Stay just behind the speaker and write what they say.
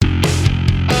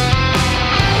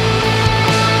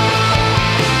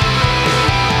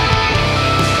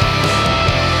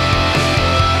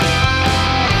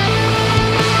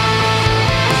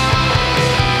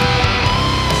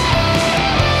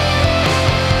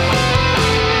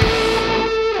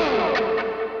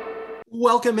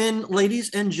Welcome in,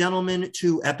 ladies and gentlemen,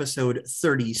 to episode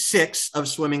 36 of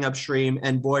Swimming Upstream.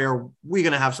 And boy, are we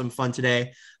going to have some fun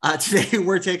today. Today,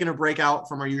 we're taking a break out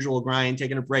from our usual grind,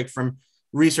 taking a break from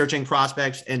researching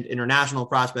prospects and international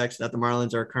prospects that the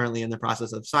Marlins are currently in the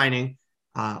process of signing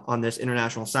on this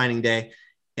International Signing Day.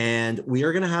 And we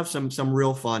are going to have some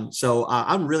real fun. So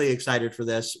I'm really excited for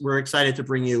this. We're excited to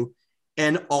bring you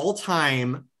an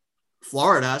all-time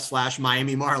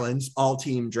Florida/Miami Marlins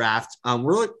all-team draft.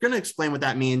 We're going to explain what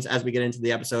that means as we get into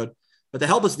the episode. But to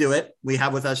help us do it, we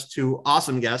have with us two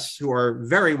awesome guests who are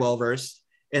very well-versed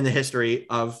in the history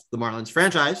of the Marlins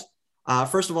franchise.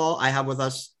 First of all, I have with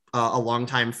us a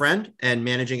longtime friend and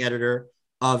managing editor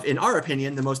of, in our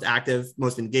opinion, the most active,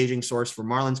 most engaging source for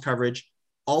Marlins coverage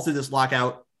all through this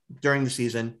lockout, during the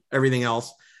season, everything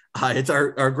else. It's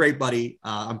our great buddy.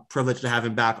 I'm privileged to have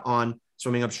him back on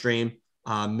Swimming Upstream.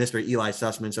 Mr. Eli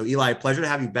Sussman. So Eli, pleasure to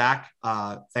have you back.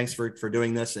 Thanks for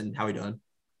doing this. And how are you doing?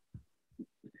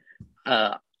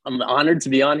 I'm honored to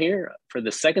be on here for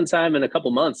the second time in a couple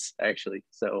months, actually.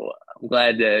 So I'm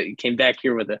glad you came back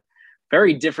here with a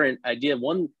very different idea.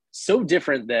 One so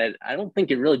different that I don't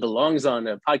think it really belongs on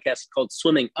a podcast called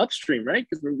Swimming Upstream, right?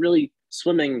 Because we're really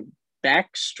swimming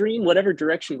backstream, whatever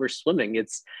direction we're swimming.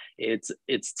 It's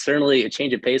certainly a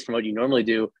change of pace from what you normally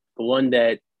do, but one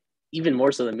that even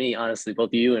more so than me, honestly,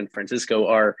 both you and Francisco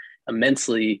are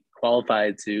immensely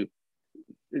qualified to.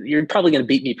 You're probably going to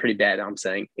beat me pretty bad, I'm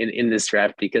saying, in this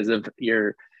draft because of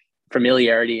your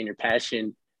familiarity and your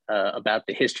passion about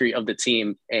the history of the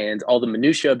team and all the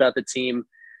minutia about the team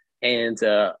and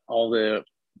all the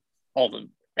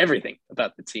everything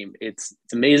about the team. It's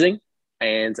amazing,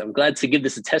 and I'm glad to give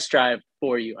this a test drive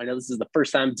for you. I know this is the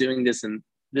first time doing this in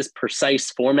this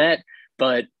precise format,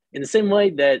 but in the same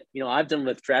way that, I've done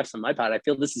with drafts on my pod, I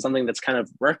feel this is something that's kind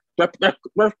of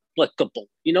replicable,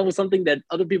 something that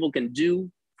other people can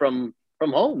do from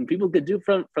home. People could do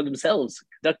for themselves,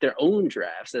 conduct their own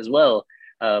drafts as well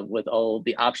with all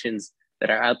the options that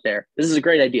are out there. This is a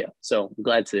great idea. So I'm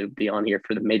glad to be on here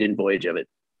for the maiden voyage of it.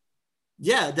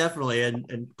 Yeah, definitely.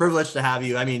 And privileged to have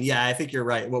you. I mean, yeah, I think you're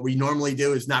right. What we normally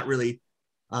do is not really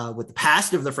with the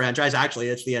past of the franchise. Actually,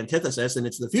 it's the antithesis and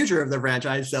it's the future of the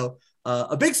franchise. So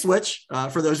a big switch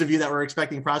for those of you that were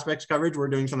expecting prospects coverage. We're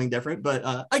doing something different,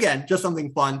 but again, just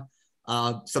something fun,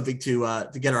 something to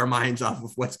get our minds off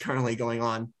of what's currently going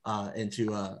on and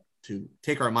to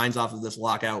take our minds off of this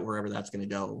lockout, wherever that's going to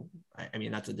go. I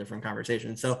mean, that's a different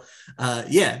conversation. So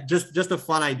yeah, just a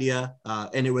fun idea.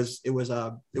 And it was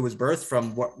birthed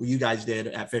from what you guys did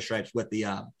at Fish Stripes with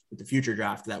the future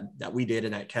draft that we did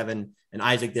and that Kevin and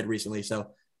Isaac did recently.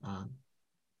 So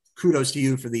kudos to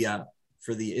you for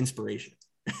the inspiration.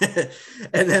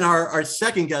 And then our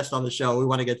second guest on the show, we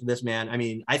want to get to this man. I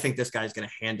mean, I think this guy's going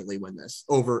to handily win this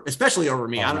especially over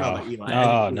me. I don't know about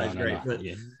Eli. No.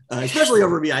 But especially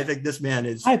over me, I think this man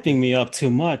is hyping me up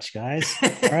too much, guys.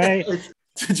 Right?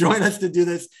 To join us to do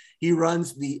this, he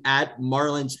runs the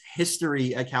 @Marlins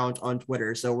History account on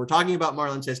Twitter. So we're talking about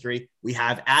Marlins history. We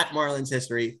have @Marlins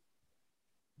History.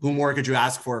 Who more could you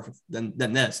ask for than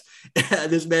this?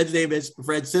 This man's name is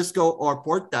Francisco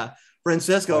Orporta.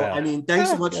 Francisco, I mean, thanks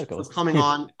so much for coming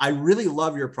on. I really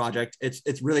love your project.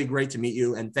 It's really great to meet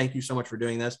you, and thank you so much for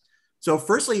doing this. So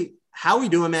firstly, how are we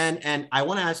doing, man? And I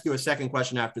want to ask you a second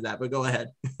question after that, but go ahead.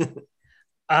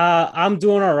 I'm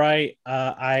doing all right.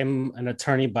 I'm an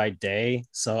attorney by day,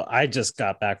 so I just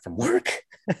got back from work.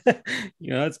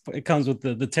 It comes with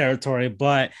the territory,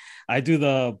 but I do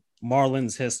the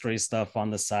Marlins history stuff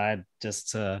on the side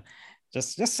just out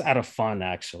of fun,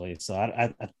 actually. So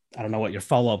I don't know what your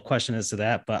follow-up question is to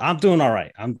that, but I'm doing all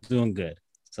right. I'm doing good.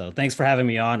 So thanks for having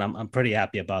me on. I'm pretty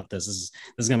happy about this. This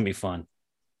is going to be fun.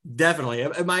 Definitely.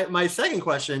 My second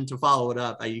question to follow it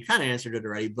up, you kind of answered it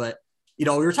already, but we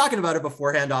were talking about it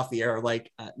beforehand off the air, like,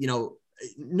 no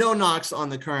knocks on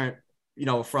the current,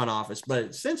 front office,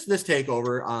 but since this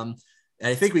takeover,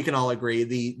 I think we can all agree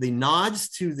the nods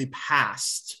to the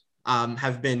past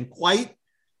have been quite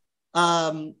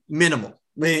minimal,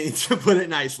 to put it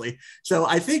nicely. So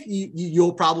I think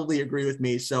you'll probably agree with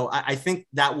me. So I think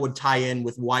that would tie in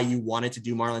with why you wanted to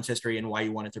do Marlins history and why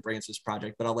you wanted to bring us this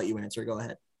project, but I'll let you answer. Go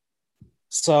ahead.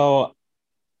 So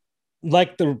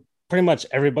like pretty much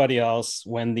everybody else,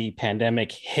 when the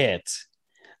pandemic hit,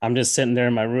 I'm just sitting there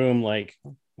in my room like,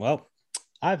 well,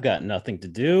 I've got nothing to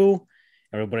do.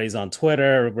 Everybody's on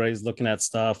Twitter, everybody's looking at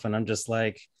stuff, and I'm just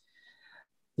like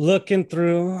looking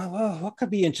through, what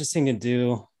could be interesting to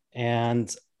do. And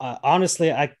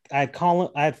honestly, I've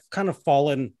kind of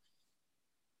fallen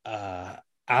out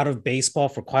of baseball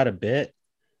for quite a bit.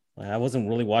 I wasn't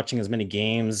really watching as many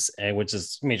games, which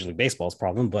is Major League Baseball's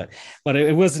problem, but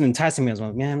it wasn't enticing me. I was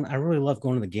like, man, I really love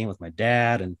going to the game with my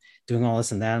dad and doing all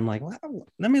this and that. I'm like, well,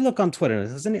 let me look on Twitter.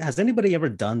 Has anybody ever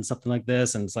done something like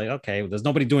this? And it's like, okay, there's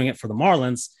nobody doing it for the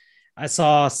Marlins. I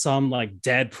saw some like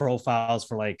dead profiles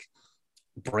for like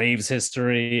Braves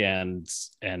history and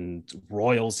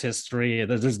Royals history.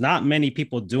 There's not many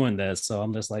people doing this, so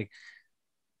I'm just like,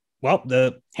 well,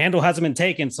 the handle hasn't been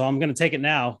taken, so I'm going to take it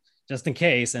now just in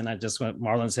case. And I just went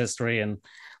Marlins history, and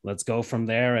let's go from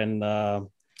there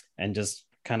and just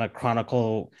kind of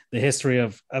chronicle the history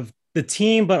of the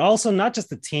team, but also not just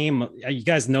the team. You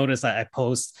guys notice I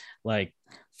post like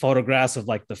photographs of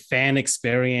like the fan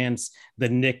experience, the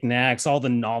knickknacks, all the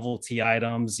novelty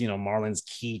items, Marlins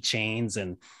keychains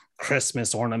and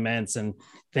Christmas ornaments and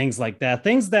things like that.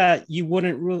 Things that you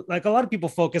wouldn't really like. A lot of people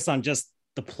focus on just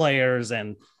the players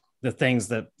and the things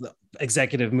that the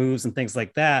executive moves and things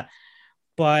like that.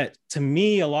 But to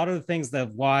me, a lot of the things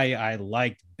that why I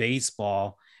liked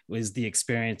baseball was the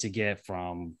experience you get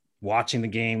from watching the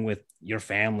game with your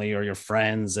family or your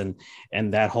friends, and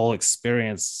that whole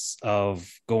experience of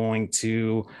going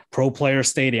to Pro Player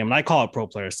Stadium. And I call it Pro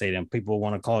Player Stadium. People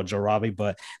want to call it Joe Robbie,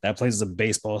 but that place is a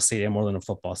baseball stadium more than a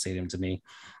football stadium to me.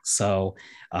 So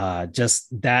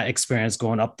just that experience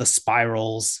going up the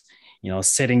spirals,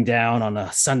 sitting down on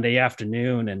a Sunday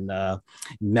afternoon and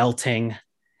melting.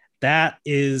 That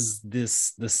is the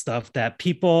stuff that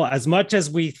people, as much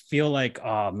as we feel like,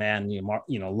 oh man,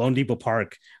 Lone Depot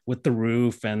Park with the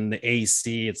roof and the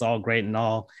AC, it's all great and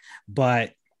all,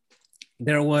 but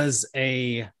there was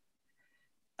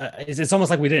it's almost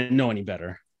like we didn't know any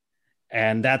better.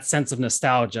 And that sense of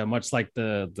nostalgia, much like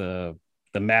the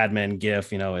Mad Men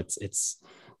gif,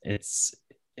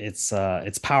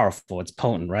 it's powerful, it's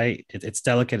potent, right? It's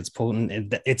delicate, it's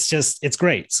potent, it's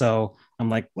great. So I'm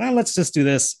like, well, let's just do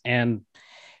this. And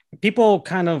people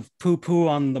kind of poo-poo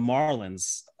on the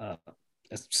Marlins,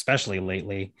 especially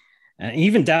lately, and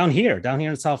even down here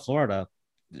in South Florida,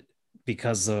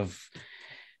 because of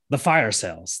the fire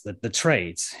sales, the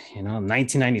trades,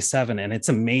 1997. And it's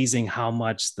amazing how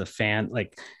much the fan,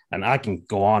 and I can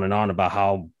go on and on about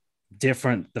how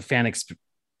different the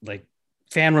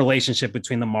fan relationship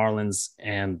between the Marlins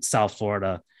and South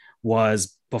Florida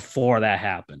was before that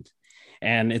happened.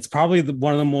 And it's probably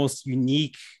one of the most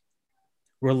unique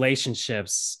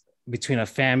relationships between a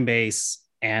fan base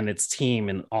and its team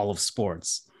in all of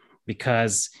sports,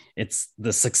 because it's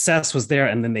the success was there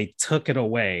and then they took it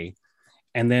away.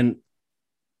 And then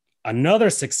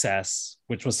another success,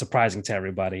 which was surprising to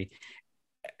everybody,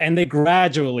 and they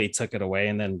gradually took it away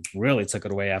and then really took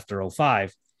it away after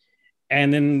 2005.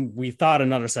 And then we thought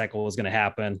another cycle was going to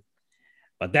happen,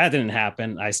 but that didn't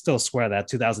happen. I still swear that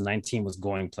 2019 was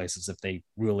going places if they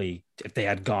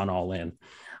had gone all in.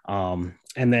 And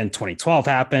then 2012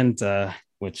 happened,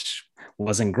 which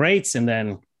wasn't great. And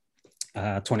then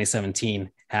 2017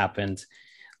 happened,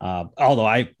 although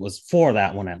I was for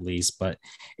that one at least. But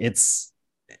it's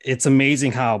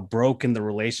amazing how broken the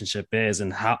relationship is,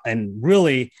 and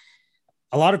really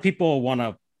a lot of people want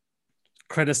to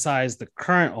criticize the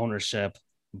current ownership,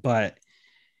 but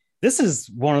this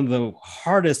is one of the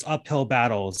hardest uphill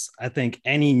battles I think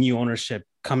any new ownership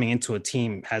coming into a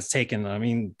team has taken. I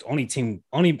mean,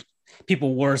 only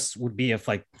people worse would be if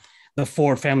like the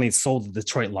Ford family sold the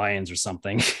Detroit Lions or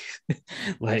something.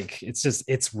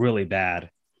 It's really bad.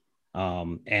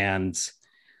 And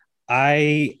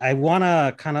I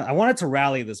wanted to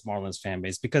rally this Marlins fan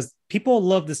base because people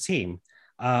love this team.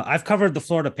 I've covered the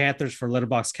Florida Panthers for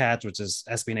Letterboxd Cats, which is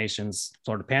SB Nation's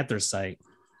Florida Panthers site.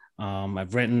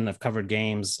 I've covered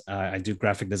games. I do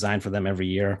graphic design for them every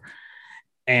year.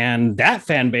 And that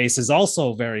fan base is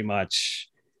also very much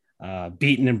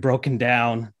beaten and broken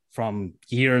down from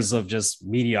years of just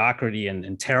mediocrity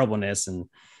and terribleness.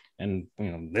 And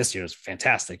this year is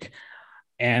fantastic.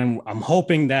 And I'm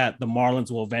hoping that the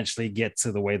Marlins will eventually get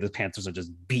to the way the Panthers are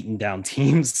just beating down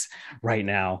teams right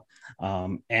now.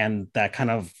 And that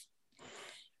kind of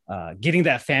getting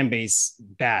that fan base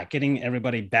back, getting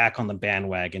everybody back on the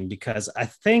bandwagon, because I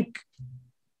think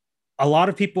a lot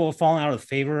of people have fallen out of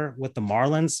favor with the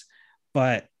Marlins,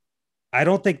 but I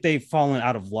don't think they've fallen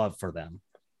out of love for them.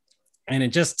 And it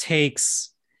just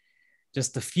takes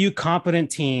just a few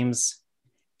competent teams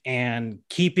and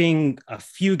keeping a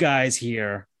few guys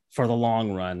here for the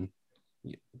long run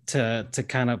to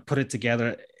kind of put it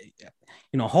together,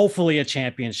 hopefully a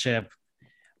championship.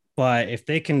 But if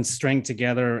they can string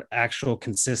together actual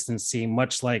consistency,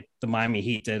 much like the Miami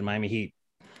Heat did,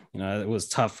 it was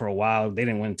tough for a while. They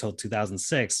didn't win until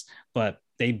 2006, but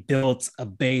they built a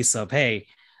base of, hey,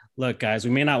 look, guys,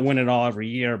 we may not win it all every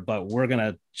year, but we're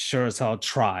gonna sure as hell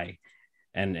try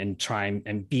and try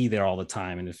and be there all the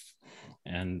time.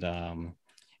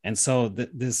 And so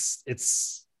this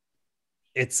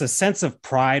it's a sense of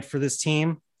pride for this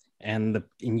team. We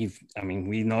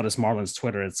noticed Marlins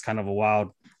Twitter. It's kind of a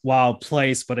wild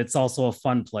place, but it's also a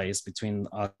fun place between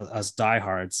us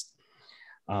diehards.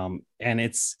 And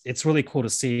it's really cool to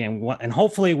see. And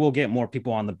hopefully we'll get more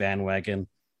people on the bandwagon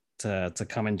to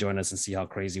come and join us and see how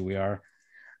crazy we are.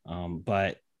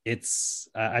 But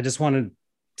I just wanted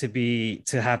to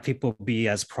have people be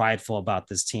as prideful about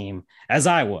this team as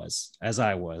I was,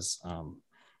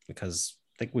 because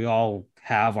I think we all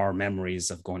have our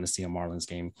memories of going to see a Marlins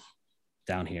game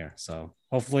down here. So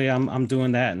hopefully I'm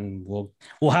doing that, and we'll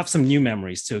have some new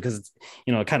memories too, because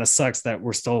it kind of sucks that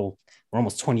we're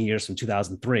almost 20 years from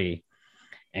 2003,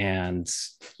 and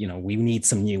we need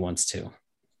some new ones too.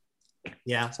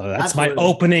 Yeah. So that's absolutely my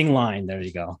opening line. There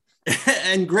you go.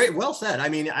 And great, well said. I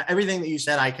mean, everything that you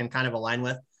said I can kind of align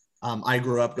with. I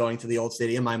grew up going to the old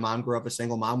stadium. My mom grew up a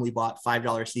single mom. We bought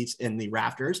 $5 seats in the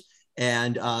rafters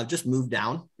and just moved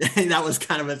down. That was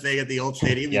kind of a thing at the old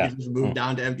stadium. You could just move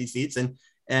down to empty seats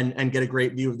and get a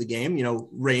great view of the game.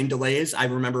 Rain delays. I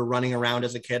remember running around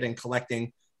as a kid and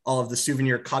collecting all of the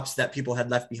souvenir cups that people had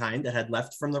left behind that had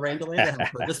left from the rain delay that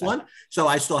had purchased one. So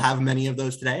I still have many of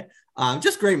those today.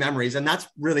 Just great memories. And that's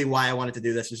really why I wanted to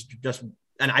do this, is just,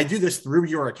 and I do this through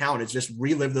your account, is just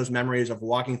relive those memories of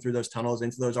walking through those tunnels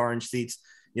into those orange seats,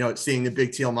 seeing the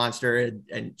big teal monster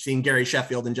and seeing Gary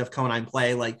Sheffield and Jeff Conine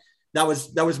play. Like that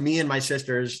was me and my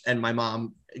sisters and my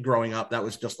mom growing up. That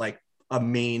was just like a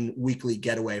main weekly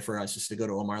getaway for us, just to go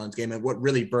to a Marlins game, and what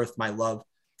really birthed my love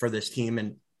for this team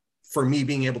and for me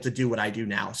being able to do what I do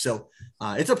now. So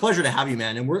it's a pleasure to have you,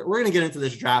 man. And we're going to get into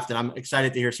this draft, and I'm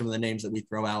excited to hear some of the names that we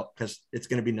throw out, because it's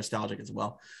going to be nostalgic as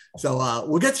well. So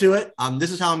we'll get to it.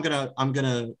 This is how I'm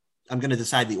going to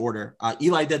decide the order.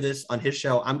 Eli did this on his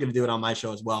show. I'm going to do it on my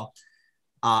show as well.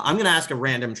 I'm going to ask a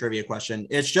random trivia question.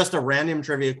 It's just a random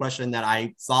trivia question that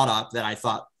I thought up, that I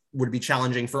thought would be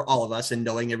challenging for all of us, and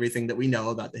knowing everything that we know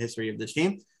about the history of this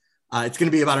team. It's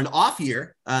going to be about an off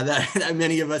year that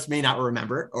many of us may not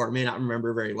remember, or may not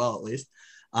remember very well, at least.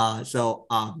 So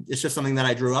it's just something that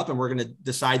I drew up, and we're going to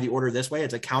decide the order this way.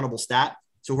 It's a countable stat.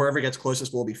 So whoever gets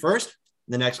closest will be first,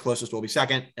 the next closest will be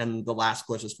second, and the last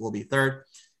closest will be third.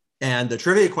 And the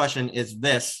trivia question is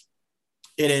this.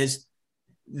 It is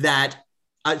that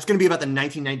it's going to be about the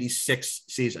 1996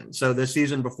 season. So the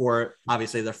season before,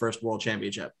 obviously, the first World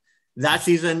Championship. That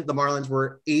season, the Marlins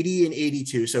were 80 and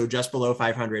 82, so just below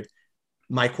 500.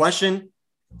 My question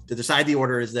to decide the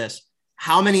order is this.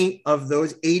 How many of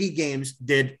those 80 games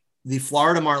did the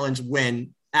Florida Marlins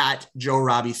win at Joe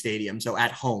Robbie Stadium, so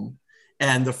at home?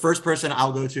 And the first person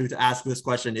I'll go to ask this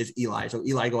question is Eli. So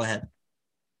Eli, go ahead.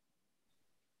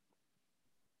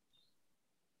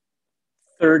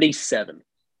 37.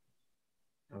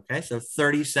 Okay, so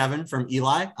 37 from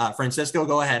Eli. Francisco,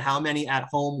 go ahead. How many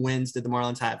at-home wins did the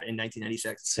Marlins have in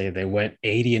 1996? Say they went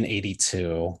 80 and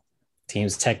 82.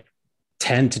 Teams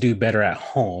tend to do better at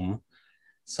home.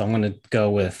 So I'm going to go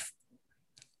with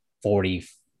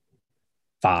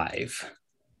 45.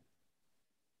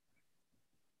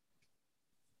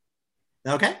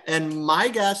 Okay, and my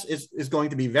guess is going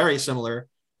to be very similar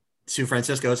to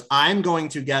Francisco's. I'm going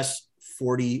to guess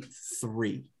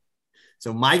 43.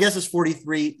 So my guess is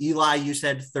 43. Eli, you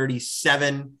said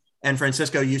 37. And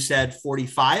Francisco, you said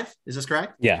 45. Is this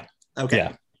correct? Yeah. Okay.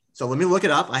 Yeah. So let me look it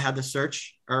up. I had the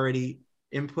search already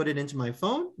inputted into my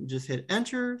phone. Just hit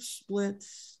enter,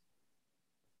 splits,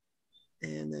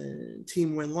 and then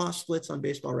team win-loss splits on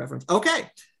Baseball Reference. Okay.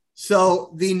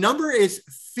 So the number is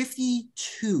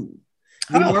 52.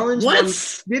 The Marlins won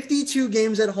 52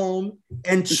 games at home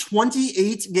and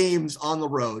 28 games on the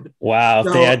road. Wow.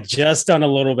 If they had just done a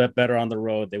little bit better on the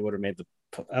road, they would have made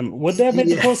would they have made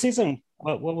the postseason?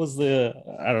 What was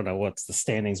I don't know what's the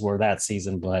standings were that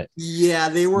season, but yeah,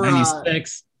 they were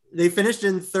 96. They finished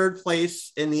in third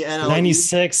place in the NL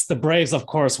 96. East. The Braves, of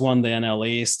course, won the NL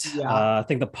East. Yeah. I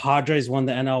think the Padres won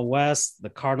the NL West. The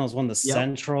Cardinals won the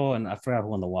Central, and I forgot who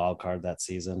won the wild card that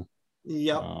season.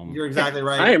 Yep, you're exactly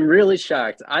right. I am really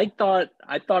shocked. I thought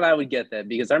I would get that,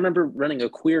 because I remember running a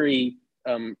query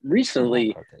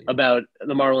recently about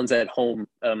the Marlins at home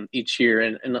each year,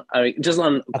 and I just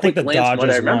on a quick glance, Dodgers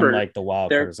what I remember, won, like the wild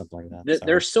card or something like that.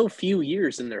 There are so few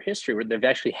years in their history where they've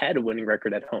actually had a winning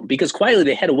record at home, because quietly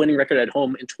they had a winning record at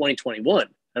home in 2021.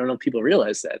 I don't know if people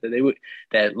realize that they would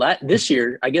this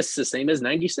year. I guess it's the same as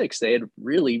 96. They had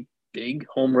really big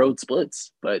home road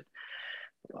splits, but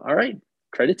all right.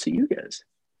 Credit to you guys.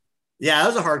 Yeah, that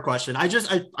was a hard question. I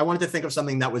wanted to think of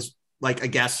something that was like a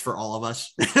guess for all of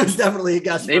us. It was definitely a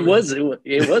guess. It was a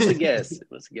guess. It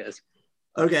was a guess.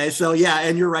 Okay, so yeah,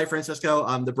 and you're right, Francisco.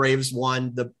 The Braves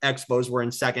won. The Expos were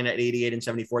in second at 88 and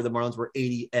 74. The Marlins were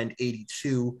 80 and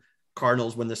 82.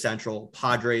 Cardinals win the Central.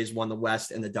 Padres won the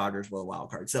West, and the Dodgers were the wild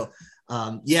card. So,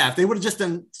 yeah, if they would have just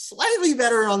done slightly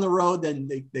better on the road, then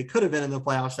they could have been in the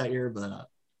playoffs that year. But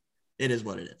it is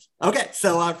what it is. Okay,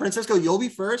 so Francisco, you'll be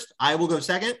first. I will go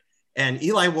second, and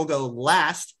Eli will go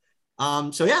last.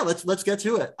 So yeah, let's get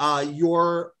to it.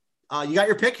 You got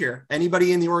your pick here.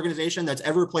 Anybody in the organization that's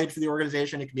ever played for the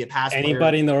organization. It could be a past anybody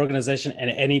player. in the organization and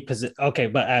any position. Okay,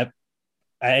 but at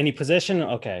any position.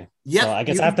 Okay. Yeah. So I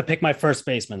guess I have to pick my first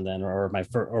baseman then, or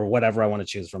or whatever I want to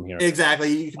choose from here.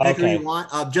 Exactly. You can pick who you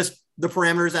want. Just the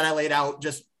parameters that I laid out.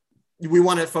 Just we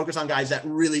want to focus on guys that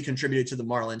really contributed to the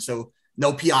Marlins. So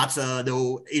no Piazza,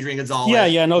 no Adrian Gonzalez.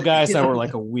 Yeah. No guys that were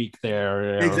like a week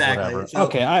there. Exactly. So,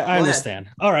 okay. I understand.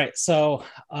 All right. So,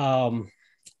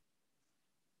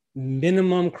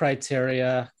 minimum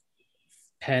criteria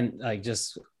like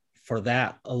just for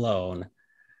that alone.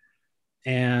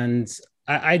 And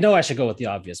I know I should go with the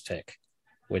obvious pick,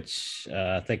 which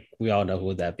I think we all know who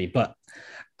would that be, but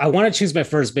I want to choose my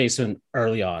first baseman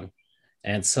early on.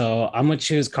 And so I'm going to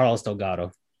choose Carlos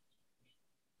Delgado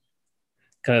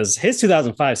because his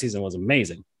 2005 season was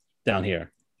amazing down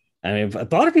here. I mean, a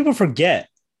lot of people forget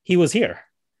he was here,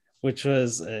 which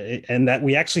was, and that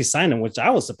we actually signed him, which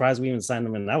I was surprised we even signed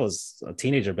him. And I was a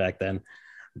teenager back then,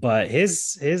 but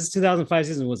his 2005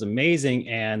 season was amazing.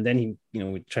 And then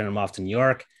we turned him off to New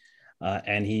York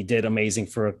and he did amazing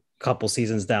for a couple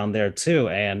seasons down there too.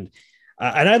 And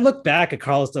I look back at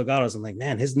Carlos Delgado and I'm like,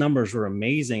 man, his numbers were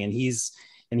amazing. And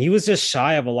he was just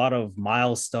shy of a lot of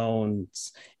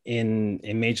milestones in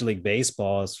Major League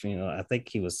Baseball. I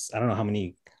think I don't know how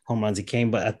many home runs he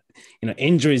came, but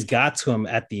injuries got to him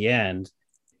at the end.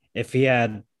 If he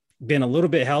had been a little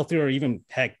bit healthier or even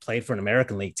played for an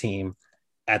American League team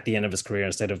at the end of his career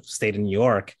instead of stayed in New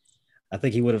York, I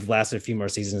think he would have lasted a few more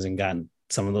seasons and gotten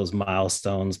some of those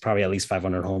milestones, probably at least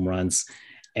 500 home runs.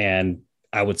 And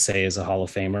I would say is a Hall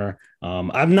of Famer.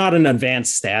 I'm not an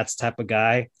advanced stats type of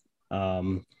guy.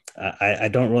 I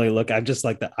don't really look, I just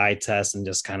like the eye test and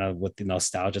just kind of with the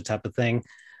nostalgia type of thing.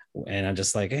 And I'm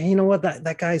just like, hey, you know what?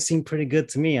 That guy seemed pretty good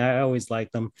to me. I always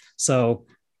liked them. So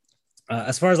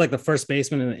as far as like the first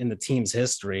baseman in the team's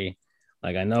history,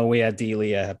 like I know we had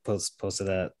D-Lee, I had posted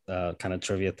that kind of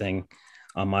trivia thing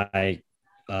on my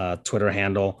Twitter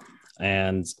handle.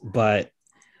 But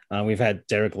we've had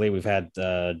Derek Lee, we've had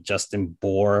Justin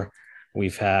Bour,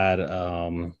 we've had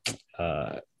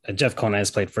Jeff Conant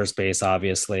has played first base,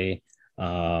 obviously.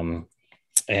 And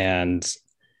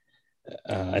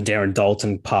Darren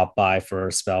Dalton popped by for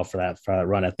a spell for that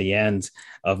run at the end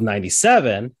of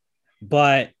 97.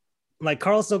 But like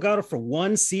Carlos Delgado for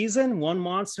one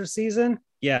monster season.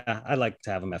 Yeah, I'd like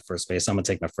to have him at first base. I'm going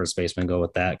to take my first baseman and go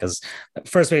with that because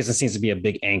first baseman seems to be a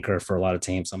big anchor for a lot of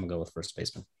teams. So I'm going to go with first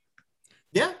baseman.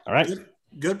 Yeah. All right.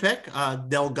 Good pick.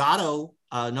 Delgado,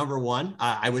 number one.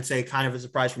 I would say kind of a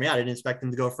surprise for me. I didn't expect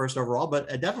him to go first overall, but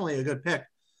definitely a good pick.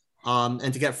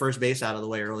 And to get first base out of the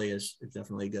way early is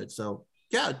definitely good. So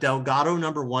yeah, Delgado,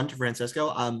 number one to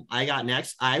Francisco. I got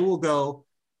next. I will go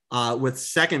with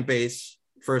second base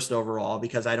first overall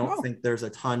because I don't think there's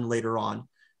a ton later on.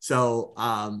 So,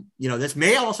 this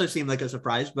may also seem like a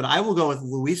surprise, but I will go with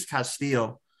Luis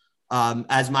Castillo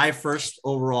as my first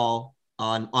overall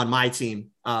on my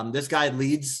team. This guy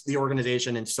leads the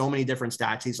organization in so many different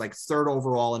stats. He's like third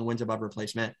overall in wins above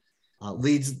replacement,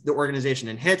 leads the organization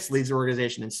in hits, leads the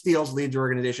organization in steals, leads the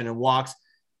organization in walks.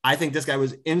 I think this guy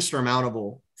was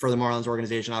insurmountable for the Marlins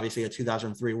organization, obviously a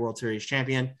 2003 World Series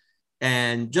champion.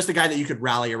 And just a guy that you could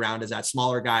rally around as that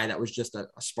smaller guy that was just a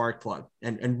spark plug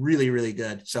and really, really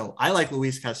good. So I like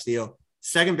Luis Castillo.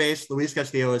 Second base, Luis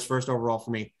Castillo is first overall for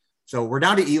me. So we're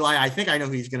down to Eli. I think I know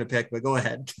who he's going to pick, but go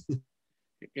ahead.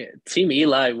 Yeah, Team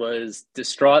Eli was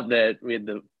distraught that we had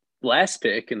the last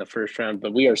pick in the first round,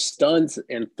 but we are stunned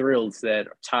and thrilled that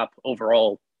our top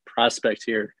overall prospect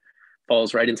here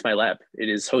falls right into my lap. It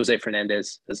is Jose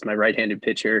Fernandez as my right-handed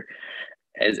pitcher.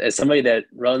 As somebody that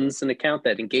runs an account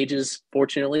that engages,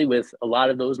 fortunately, with a lot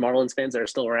of those Marlins fans that are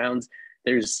still around,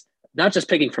 there's not just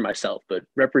picking for myself, but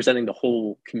representing the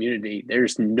whole community.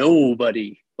 There's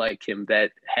nobody like him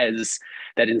that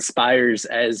inspires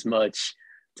as much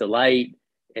delight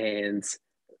and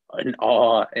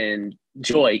awe and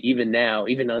joy, even now,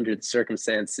 even under the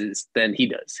circumstances, than he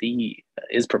does.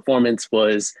 His performance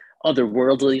was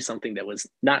otherworldly, something that was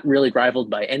not really rivaled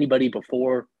by anybody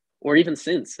before or even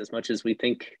since. As much as we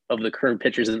think of the current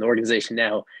pitchers in the organization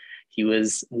now, he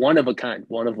was one of a kind,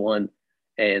 one of one,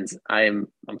 and I'm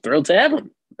thrilled to have him.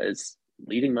 is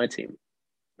leading my team.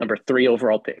 Number 3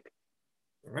 overall pick.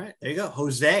 All right, there you go,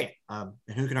 Jose. And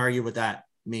who can argue with that?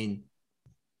 I mean,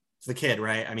 it's the kid,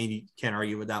 right? I mean, you can't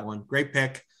argue with that one. Great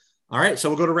pick. All right, so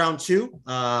we'll go to round 2.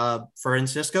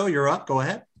 Francisco, you're up. Go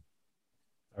ahead.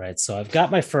 All right, so I've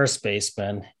got my first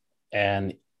baseman,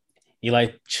 and Eli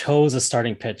chose a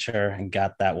starting pitcher and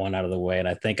got that one out of the way. And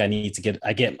I think I need to get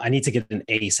an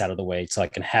ace out of the way so I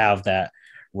can have that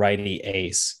righty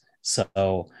ace.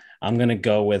 So I'm gonna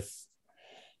go with.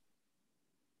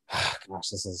 Gosh,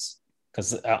 this is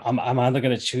because I'm either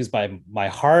gonna choose by my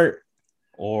heart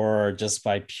or just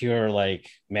by pure like,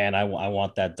 man, I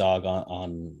want that dog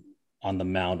on the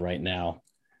mound right now.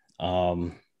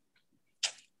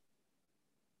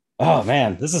 Oh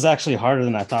man, this is actually harder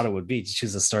than I thought it would be to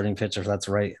choose a starting pitcher. That's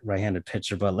right-handed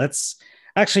pitcher, but let's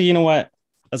actually, you know what?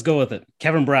 Let's go with it.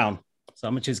 Kevin Brown. So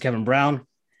I'm gonna choose Kevin Brown.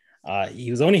 He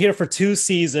was only here for 2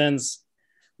 seasons,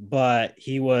 but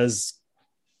he was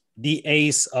the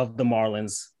ace of the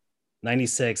Marlins,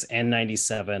 96 and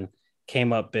 97.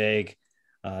 Came up big.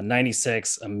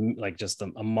 96, like just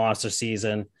a monster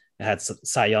season. I had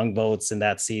Cy Young votes in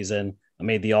that season. I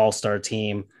made the All-Star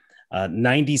team.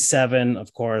 97,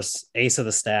 of course, ace of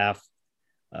the staff.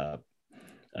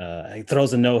 He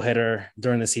throws a no-hitter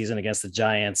during the season against the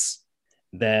Giants.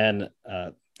 Then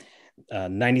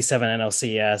 97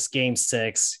 NLCS, Game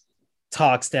 6,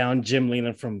 talks down Jim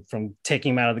Leyland from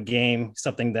taking him out of the game,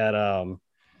 something that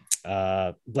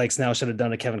Blake Snell should have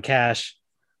done to Kevin Cash,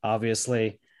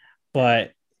 obviously.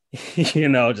 But,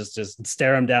 just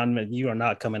stare him down, and you are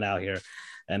not coming out here.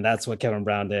 And that's what Kevin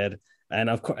Brown did. And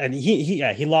of course, and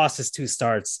he lost his 2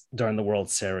 starts during the World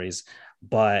Series.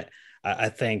 But I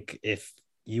think if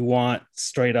you want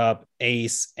straight up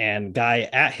ace and guy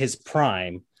at his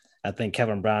prime, I think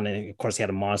Kevin Brown, and of course he had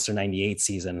a monster 98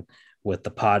 season with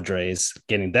the Padres,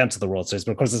 getting them to the World Series.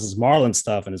 But of course, this is Marlins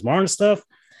stuff, and his Marlins stuff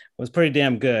was pretty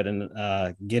damn good.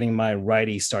 And getting my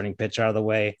righty starting pitcher out of the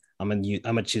way, I'm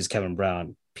gonna choose Kevin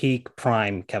Brown, peak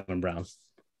prime Kevin Brown.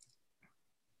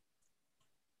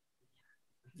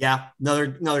 Yeah,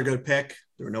 another good pick.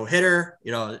 There were no hitter,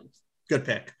 good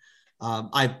pick.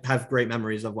 I have great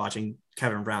memories of watching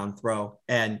Kevin Brown throw.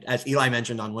 And as Eli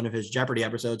mentioned on one of his Jeopardy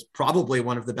episodes, probably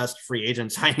one of the best free agent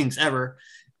signings ever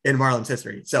in Marlins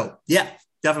history. So yeah,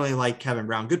 definitely like Kevin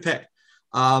Brown. Good pick.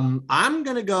 I'm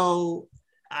going to go,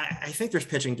 I think there's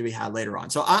pitching to be had later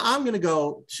on. So I'm going to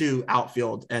go to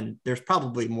outfield, and there's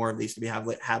probably more of these to be had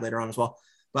later on as well.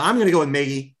 But I'm going to go with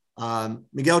Miggy.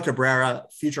 Miguel Cabrera,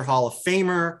 future Hall of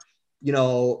Famer,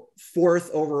 4th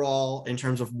overall in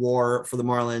terms of WAR for the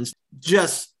Marlins.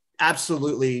 Just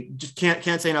absolutely, just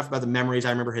can't say enough about the memories. I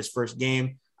remember his first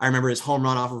game. I remember his home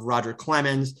run off of Roger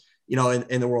Clemens,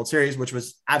 in the World Series, which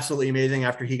was absolutely amazing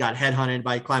after he got headhunted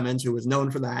by Clemens, who was known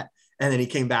for that. And then he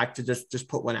came back to just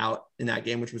put one out in that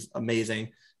game, which was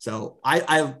amazing. So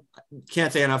I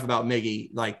can't say enough about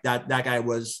Miggy. Like that guy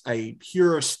was a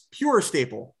pure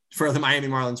staple for the Miami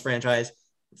Marlins franchise,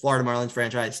 Florida Marlins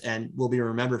franchise, and will be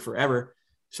remembered forever.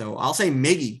 So I'll say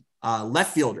Miggy,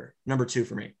 left fielder, number 2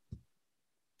 for me.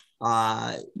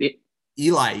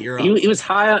 Eli, you're up. He was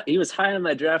high on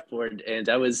my draft board, and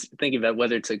I was thinking about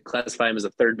whether to classify him as a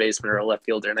third baseman or a left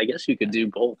fielder, and I guess you could do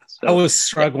both. So. I was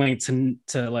struggling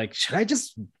to like, should I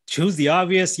just choose the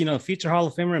obvious, future Hall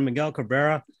of Famer and Miguel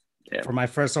Cabrera for my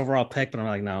first overall pick? But I'm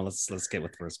like, no, let's get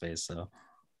with first base. So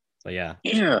yeah.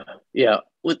 Yeah.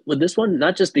 With this one,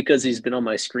 not just because he's been on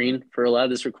my screen for a lot of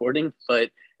this recording,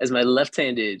 but as my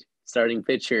left-handed starting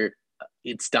pitcher,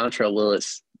 it's Dontrelle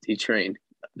Willis, D-Train.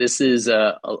 This is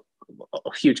a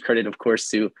huge credit, of course,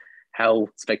 to how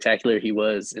spectacular he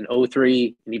was in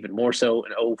 2003 and even more so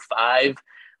in 2005.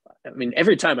 I mean,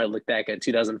 every time I look back at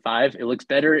 2005, it looks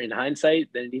better in hindsight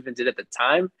than it even did at the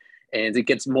time. And it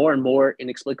gets more and more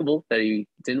inexplicable that he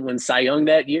didn't win Cy Young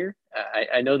that year.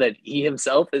 I know that he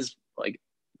himself is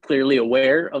clearly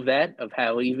aware of that, of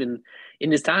how even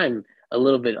in his time, a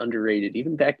little bit underrated,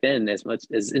 even back then, as much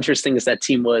as interesting as that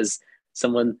team was,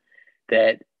 someone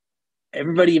that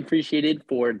everybody appreciated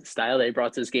for the style that he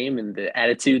brought to this game and the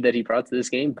attitude that he brought to this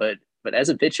game. But as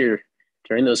a pitcher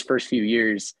during those first few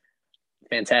years,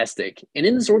 fantastic. And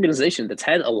in this organization that's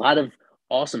had a lot of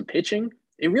awesome pitching,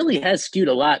 it really has skewed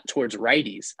a lot towards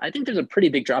righties. I think there's a pretty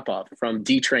big drop off from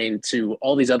D-Train to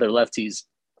all these other lefties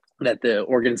that the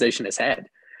organization has had,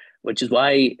 which is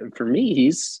why for me,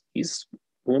 he's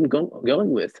who I'm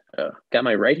going with. Got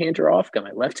my right-hander off, got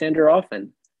my left-hander off. And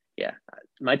yeah,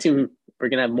 my team, we're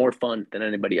going to have more fun than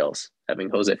anybody else having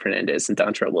Jose Fernandez and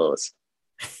Dontrelle Willis.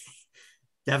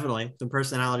 Definitely some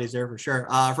personalities there for sure.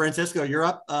 Francisco, you're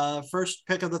up. First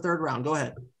pick of the 3rd round. Go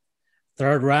ahead.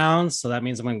 third round. So that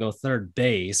means I'm going to go third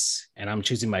base, and I'm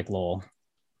choosing Mike Lowell.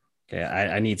 Okay.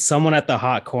 I need someone at the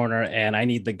hot corner, and I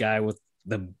need the guy with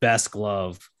the best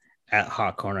glove at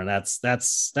hot corner.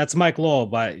 That's Mike Lowell,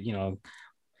 but the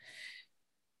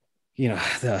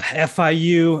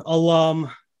FIU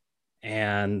alum,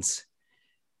 and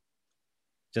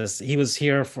just he was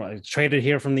traded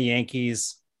here from the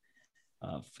Yankees,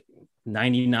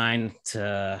 99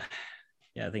 to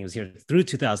I think he was here through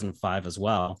 2005 as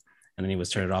well, and then he was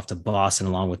traded off to Boston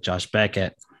along with Josh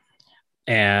Beckett,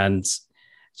 and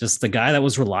just the guy that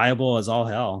was reliable as all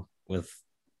hell with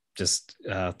just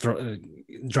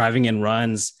driving in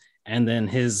runs, and then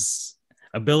his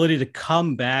ability to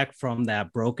come back from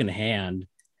that broken hand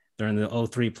during the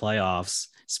 2003 playoffs,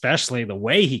 especially the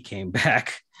way he came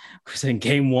back was in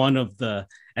game 1 of the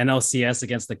NLCS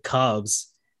against the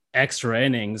Cubs, extra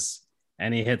innings,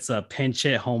 and he hits a pinch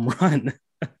hit home run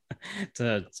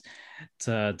to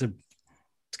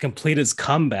complete his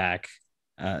comeback.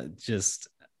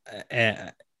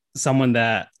 Someone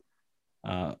that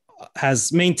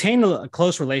has maintained a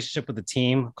close relationship with the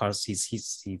team. Of course,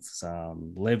 he's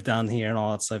lived down here and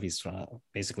all that stuff. He's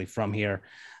basically from here.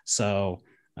 So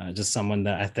just someone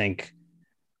that I think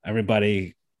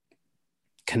everybody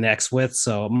connects with.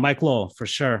 So Mike Lowell, for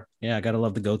sure. Yeah, I got to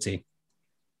love the goatee.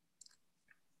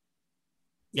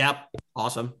 Yep.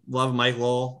 Awesome. Love Mike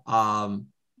Lowell.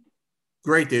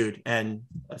 Great dude and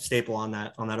a staple on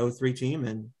that 03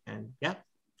 team. And yeah,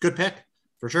 good pick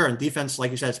for sure. And defense, like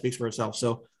you said, speaks for itself.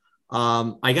 So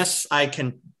I guess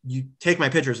you take my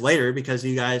pitchers later because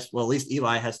you guys, well, at least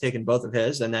Eli has taken both of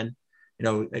his, and then,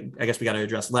 I guess we got to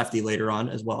address lefty later on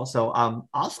as well. So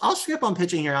I'll skip on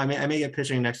pitching here. I may get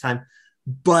pitching next time,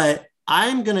 but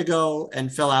I'm going to go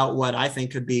and fill out what I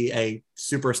think could be a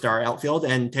superstar outfield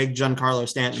and take Giancarlo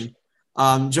Stanton.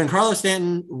 Giancarlo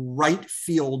Stanton, right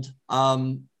field,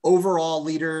 overall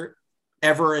leader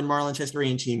ever in Marlins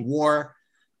history in team WAR,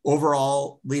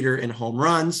 overall leader in home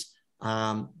runs.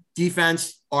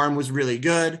 Defense, arm was really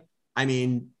good. I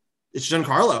mean, it's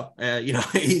Giancarlo.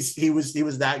 He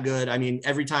was that good. I mean,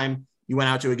 every time you went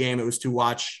out to a game, it was to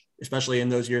watch, especially in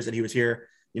those years that he was here.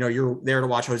 You're there to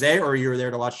watch Jose or you're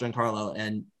there to watch Giancarlo,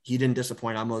 and he didn't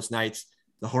disappoint on most nights.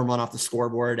 The home run off the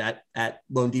scoreboard at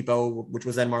Lone Depot, which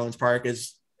was then Marlins Park,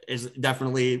 is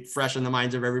definitely fresh in the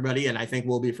minds of everybody, and I think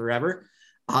will be forever.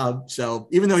 So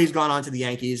even though he's gone on to the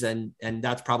Yankees, and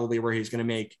that's probably where he's going to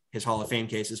make his Hall of Fame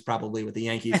case, is probably with the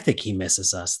Yankees. I think he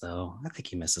misses us, though. I think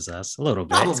he misses us a little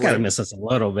bit. Probably. He's got to miss us a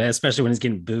little bit, especially when he's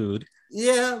getting booed.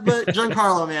 Yeah, but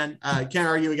Giancarlo, man, can't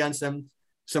argue against him.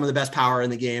 Some of the best power in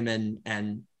the game,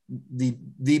 and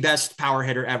the best power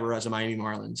hitter ever as a Miami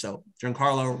Marlin. So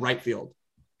Giancarlo, right field.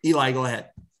 Eli, go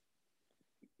ahead.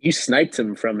 You sniped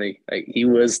him from me. He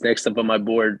was next up on my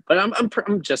board, but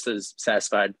I'm just as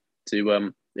satisfied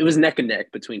to. It was neck and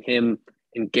neck between him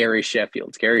and Gary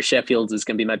Sheffield. Gary Sheffield is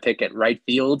going to be my pick at right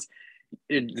field.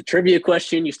 The trivia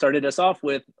question you started us off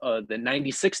with, the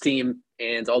 96 team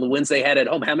and all the wins they had at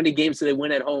home. How many games did they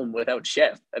win at home without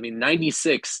Sheff? I mean,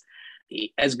 96,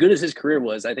 as good as his career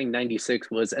was, I think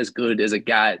 96 was as good as it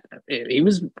got. He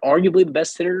was arguably the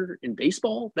best hitter in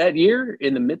baseball that year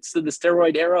in the midst of the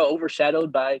steroid era,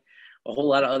 overshadowed by a whole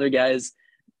lot of other guys.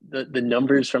 The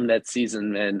numbers from that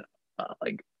season, man,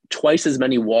 twice as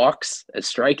many walks as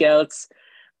strikeouts,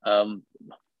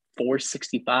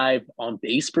 465 on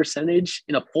base percentage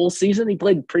in a full season. He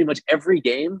played pretty much every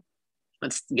game.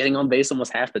 That's getting on base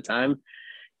almost half the time.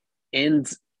 And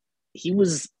he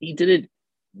did it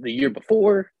the year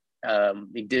before.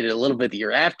 He did it a little bit the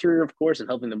year after, of course, and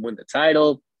helping them win the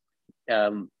title.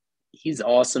 He's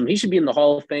awesome. He should be in the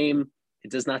Hall of Fame.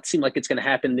 It does not seem like it's going to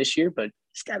happen this year, but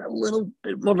he's got a little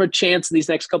bit more of a chance these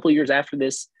next couple of years after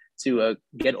this to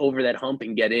get over that hump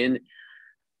and get in.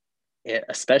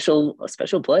 A special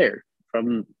player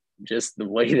from just the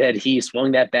way that he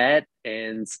swung that bat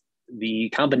and the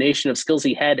combination of skills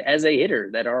he had as a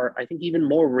hitter that are, I think, even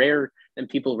more rare than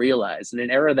people realize. In an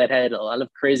era that had a lot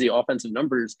of crazy offensive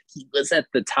numbers, he was at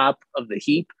the top of the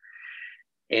heap.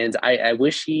 And I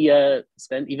wish he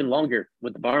spent even longer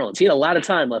with the Marlins. He had a lot of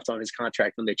time left on his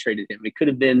contract when they traded him. It could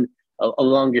have been a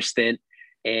longer stint.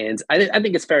 And I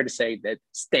think it's fair to say that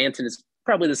Stanton is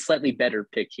probably the slightly better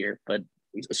pick here. But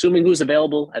assuming who's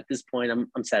available at this point,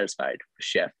 I'm satisfied with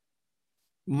Sheff.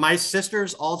 My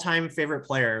sister's all-time favorite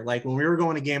player, like when we were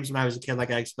going to games when I was a kid,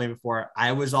 like I explained before,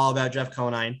 I was all about Jeff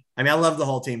Conine. I mean, I love the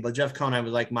whole team, but Jeff Conine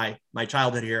was like my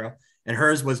childhood hero, and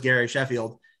hers was Gary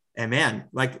Sheffield. And man,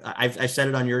 like I said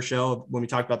it on your show when we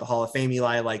talked about the Hall of Fame,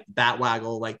 Eli, like bat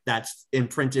waggle, like that's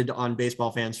imprinted on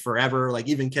baseball fans forever. Like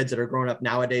even kids that are growing up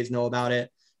nowadays know about it.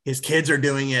 his kids are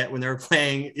doing it when they're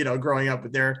playing, growing up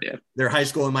with their high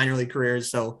school and minor league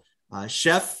careers. So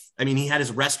Chef, I mean, he had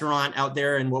his restaurant out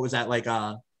there, and what was that, like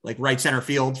right center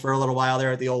field for a little while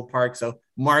there at the old park. So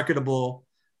marketable.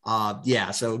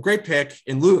 So great pick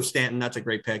in lieu of Stanton. That's a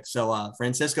great pick. So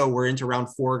Francisco, we're into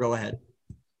round 4. Go ahead.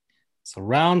 So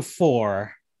round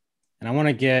 4, and I want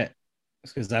to get,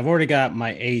 because I've already got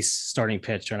my ace starting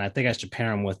pitcher, and I think I should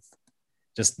pair him with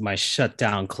just my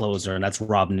shutdown closer, and that's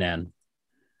Rob Nen.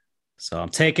 So I'm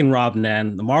taking Rob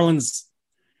Nen. The Marlins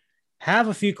have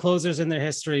a few closers in their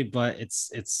history, but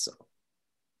it's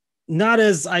not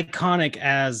as iconic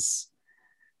as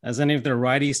any of their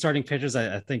righty starting pitchers.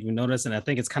 I think you noticed, and I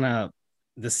think it's kind of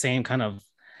the same kind of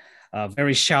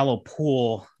very shallow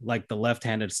pool like the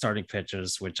left-handed starting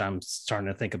pitchers, which I'm starting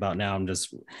to think about now. I'm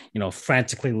just,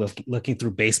 frantically looking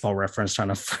through Baseball Reference, trying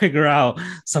to figure out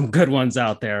some good ones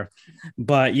out there.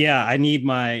 But yeah, I need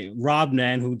my Rob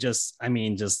Nen, who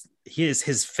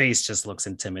his face just looks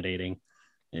intimidating.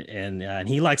 And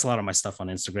he likes a lot of my stuff on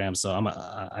Instagram. So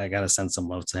I got to send some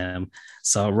love to him.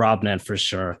 So Rob Nen for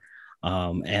sure.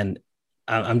 And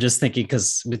I'm just thinking,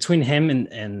 because between him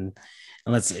and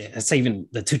let's say even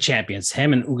the 2 champions,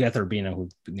 him and Ugueth Urbina, who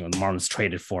the Marlins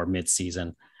traded for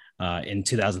midseason in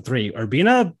 2003.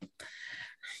 Urbina,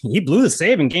 he blew the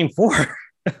save in Game 4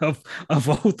 of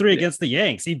 0-3 against the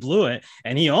Yanks. He blew it,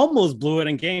 and he almost blew it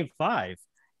in Game 5.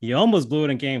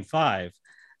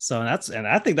 So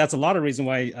I think that's a lot of reason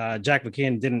why Jack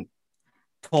McKeon didn't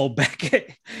pull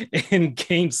back in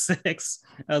Game 6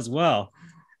 as well.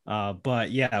 But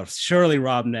yeah, surely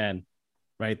Rob Nen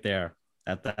right there.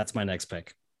 That's my next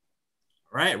pick.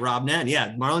 All right, Rob Nen.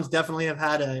 Yeah, Marlins definitely have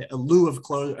had a lieu of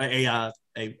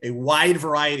a wide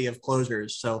variety of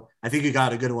closers. So I think you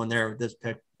got a good one there with this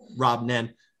pick, Rob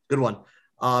Nen. Good one,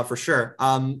 for sure.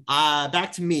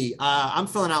 Back to me. I'm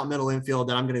filling out middle infield,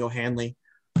 and I'm going to go Hanley.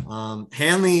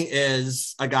 Hanley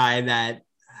is a guy that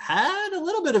had a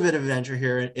little bit of an adventure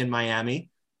here in Miami.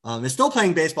 Is still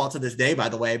playing baseball to this day, by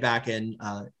the way, back in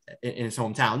his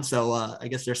hometown. So I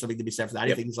guess there's something to be said for that.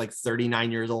 Yep. I think he's like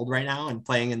 39 years old right now and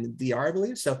playing in the DR, I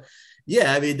believe. So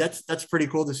yeah, I mean, that's pretty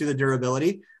cool to see the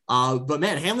durability. But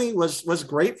man, Hanley was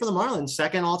great for the Marlins,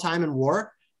 second all time in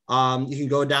WAR. You can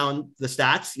go down the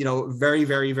stats, very,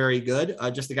 very, very good.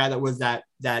 Just the guy that was that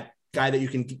guy that you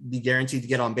can be guaranteed to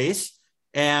get on base.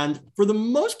 And for the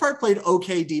most part, played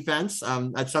okay defense.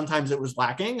 Sometimes it was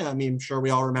lacking. I mean, I'm sure we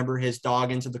all remember his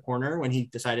dog into the corner when he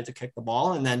decided to kick the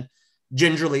ball and then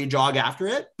gingerly jog after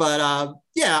it. But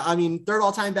yeah, I mean, third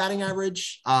all-time batting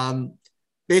average,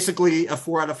 basically a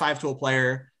 4 out of 5 tool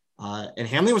player. And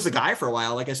Hanley was the guy for a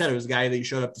while. Like I said, it was the guy that you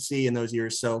showed up to see in those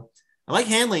years. So I like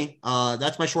Hanley.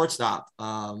 That's my shortstop.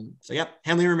 So yeah,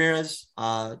 Hanley Ramirez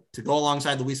to go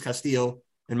alongside Luis Castillo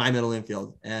in my middle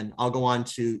infield. And I'll go on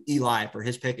to Eli for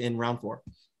his pick in round 4.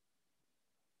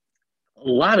 A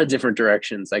lot of different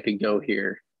directions I could go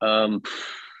here. I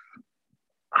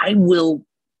will,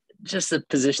 just a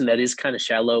position that is kind of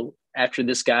shallow after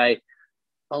this guy,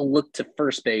 I'll look to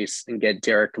first base and get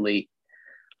Derek Lee,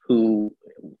 who,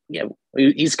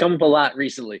 he's come up a lot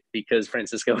recently because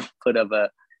Francisco put up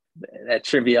that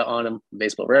trivia on him,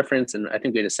 Baseball Reference. And I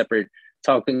think we had a separate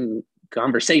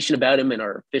conversation about him in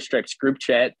our Fish Stripes group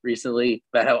chat recently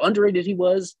about how underrated he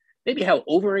was, maybe how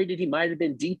overrated he might have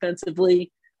been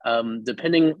defensively,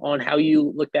 depending on how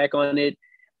you look back on it.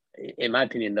 In my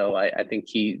opinion, though, I think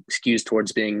he skews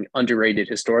towards being underrated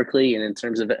historically and in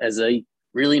terms of as a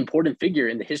really important figure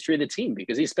in the history of the team,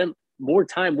 because he spent more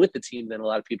time with the team than a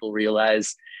lot of people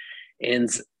realize. And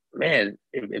man,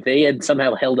 if they had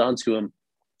somehow held on to him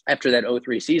after that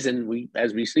 0-3 season,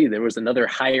 as we see, there was another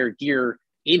higher gear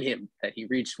in him that he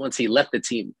reached once he left the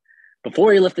team.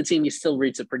 Before he left the team, he still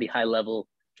reached a pretty high level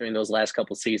during those last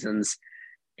couple seasons.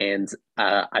 And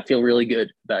I feel really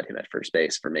good about him at first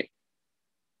base for me.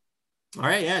 All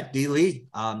right. Yeah. D Lee,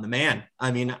 the man.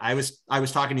 I mean, I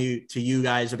was talking to you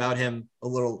guys about him a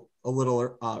little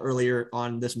earlier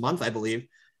on this month, I believe.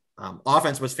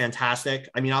 Offense was fantastic.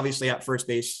 I mean, obviously at first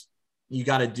base, you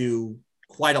got to do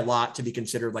quite a lot to be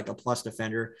considered like a plus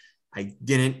defender. I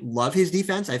didn't love his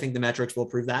defense. I think the metrics will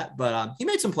prove that, but he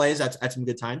made some plays at some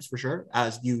good times for sure.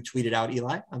 As you tweeted out,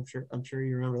 Eli, I'm sure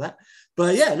you remember that,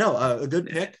 but yeah, no, a good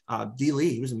pick. D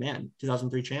Lee, he was a man,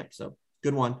 2003 champ. So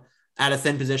good one at a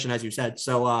thin position, as you said.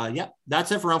 So yeah, that's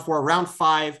it for round 4. Round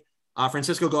 5,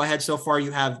 Francisco, go ahead. So far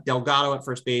you have Delgado at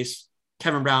first base,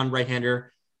 Kevin Brown,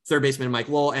 right-hander, third baseman Mike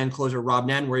Lowell, and closer Rob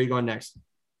Nen. Where are you going next?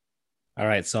 All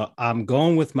right. So I'm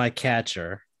going with my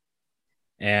catcher.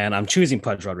 And I'm choosing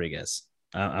Pudge Rodriguez.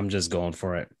 I'm just going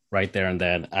for it right there and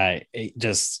then. A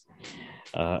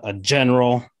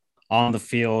general on the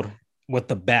field with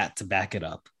the bat to back it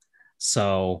up.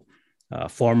 So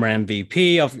former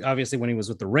MVP, obviously when he was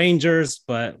with the Rangers,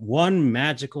 but one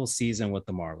magical season with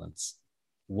the Marlins.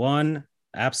 One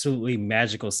absolutely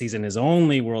magical season, his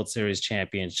only World Series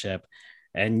championship.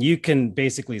 And you can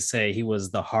basically say he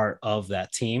was the heart of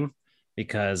that team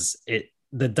because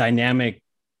the dynamic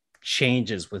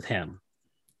changes with him.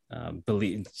 And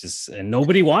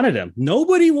nobody wanted him.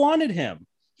 Nobody wanted him.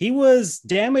 He was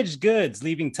damaged goods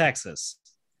leaving Texas.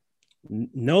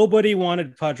 Nobody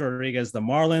wanted Pudge Rodriguez. The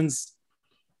Marlins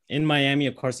in Miami,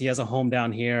 of course, he has a home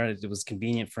down here. It was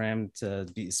convenient for him to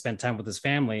spend time with his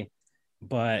family.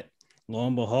 But lo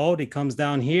and behold, he comes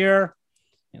down here.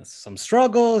 Some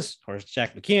struggles. Of course,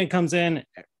 Jack McKeon comes in.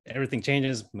 Everything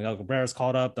changes. Miguel Cabrera's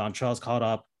called up. Don Charles called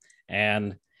up.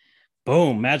 And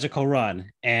boom, magical run.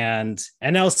 And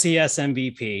NLCS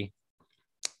MVP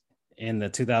in the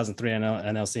 2003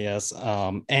 NLCS.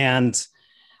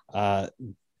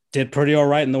 Did pretty all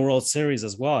right in the World Series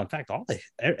as well. In fact,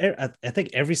 I think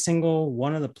every single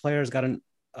one of the players got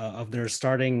of their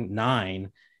starting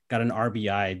 9 got an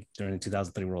RBI during the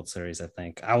 2003 World Series. I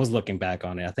think I was looking back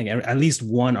on it. I think at least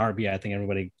one RBI. I think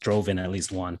everybody drove in at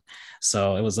least one.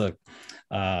 So it was a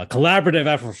collaborative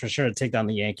effort for sure to take down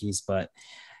the Yankees. But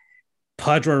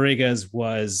Pudge Rodriguez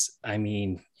was, I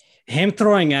mean, him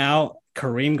throwing out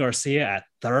Kareem Garcia at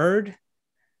third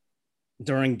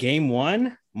during Game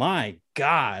 1. My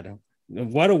God,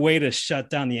 what a way to shut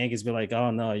down the Yankees. Be like,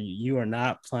 oh no, you are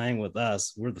not playing with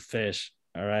us. We're the fish.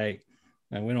 All right.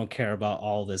 And we don't care about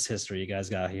all this history you guys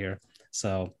got here.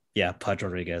 So yeah, Pudge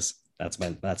Rodriguez. That's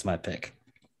my pick.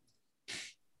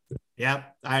 Yeah,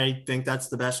 I think that's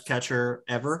the best catcher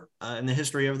ever in the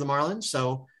history of the Marlins.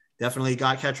 So definitely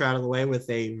got catcher out of the way with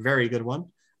a very good one.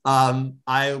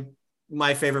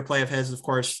 My favorite play of his, of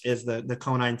course, is the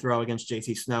Conine throw against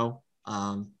JT Snow.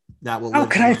 That will. How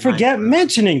could I forget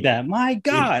mentioning that? My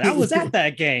God, I was at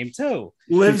that game too.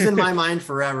 Lives in my mind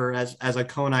forever as a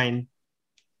Conine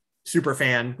super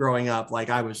fan growing up.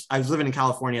 Like I was living in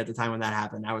California at the time when that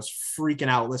happened. I was freaking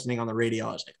out listening on the radio.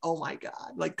 I was like, oh my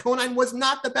God, like Conine was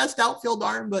not the best outfield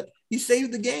arm, but he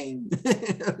saved the game.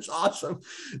 It was awesome.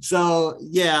 So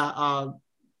yeah,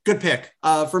 good pick.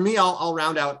 For me, I'll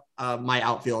round out my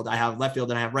outfield. I have left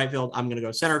field and I have right field. I'm going to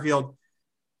go center field.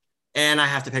 And I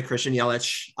have to pick Christian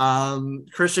Yelich.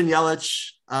 Christian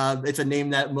Yelich, it's a name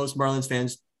that most Marlins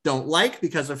fans don't like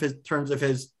because of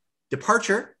his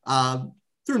departure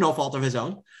through no fault of his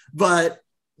own. But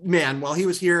man, while he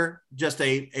was here, just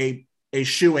a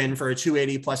shoe-in for a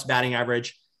 280 plus batting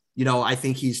average. You know, I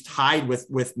think he's tied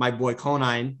with my boy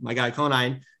Conine, my guy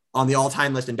Conine, on the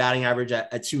all-time list in batting average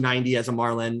at 290 as a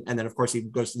Marlin. And then, of course, he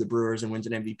goes to the Brewers and wins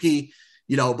an MVP.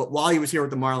 You know, but while he was here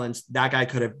with the Marlins, that guy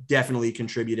could have definitely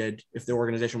contributed if the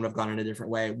organization would have gone in a different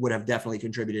way, would have definitely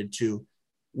contributed to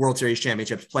World Series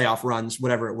championships, playoff runs,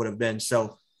 whatever it would have been.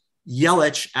 So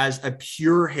Yelich as a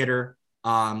pure hitter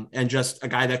and just a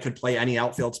guy that could play any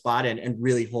outfield spot and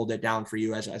really hold it down for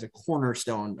you as a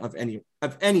cornerstone of any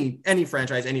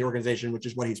franchise, any organization, which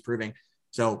is what he's proving.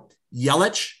 So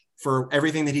Yelich for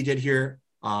everything that he did here.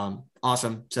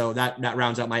 Awesome. So that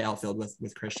rounds out my outfield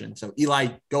with Christian. So Eli,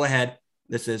 go ahead.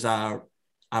 This is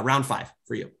round 5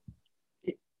 for you.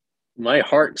 My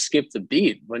heart skipped a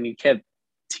beat when you kept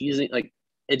teasing, like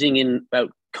edging in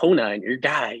about Conine, your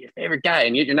favorite guy,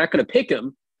 and you're not going to pick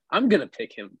him. I'm going to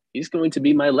pick him. He's going to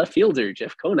be my left fielder,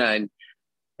 Jeff Conine.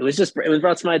 It was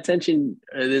brought to my attention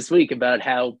this week about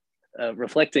how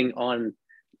reflecting on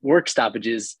work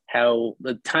stoppages, how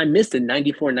the time missed in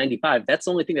 94, 95, that's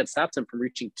the only thing that stopped him from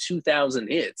reaching 2,000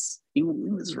 hits. He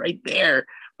was right there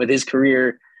with his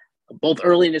career, both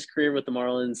early in his career with the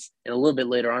Marlins and a little bit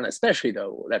later on, especially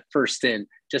though, that first stint,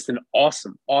 just an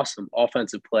awesome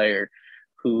offensive player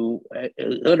who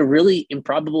had a really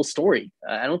improbable story.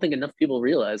 I don't think enough people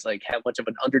realize like how much of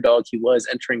an underdog he was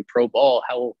entering pro ball,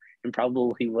 how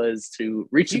improbable he was to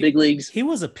reach the big leagues. He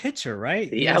was a pitcher,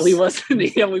 right? He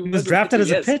was drafted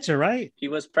as a pitcher, right? He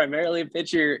was primarily a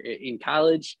pitcher in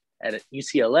college at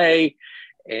UCLA,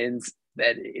 and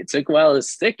that it took a while to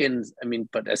stick. And I mean,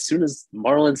 but as soon as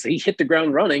Marlins, he hit the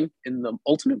ground running in the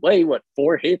ultimate way,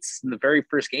 4 hits in the very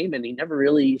first game. And he never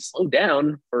really slowed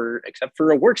down except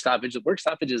for a work stoppage. The work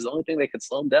stoppage is the only thing that could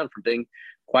slow him down from being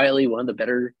quietly one of the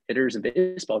better hitters in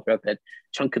baseball throughout that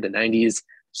chunk of the 90s.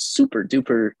 Super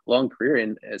duper long career,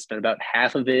 and spent about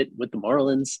half of it with the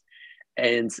Marlins.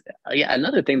 And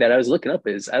another thing that I was looking up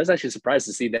is I was actually surprised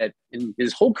to see that in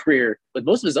his whole career, with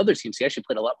most of his other teams, he actually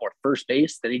played a lot more first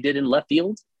base than he did in left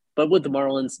field. But with the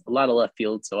Marlins, a lot of left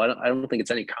field. So I don't think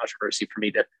it's any controversy for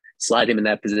me to slide him in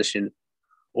that position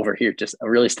over here. Just a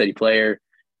really steady player,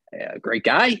 a great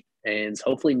guy, and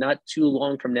hopefully not too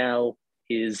long from now,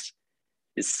 his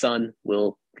his son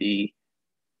will be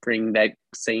bringing that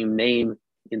same name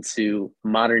into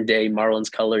modern day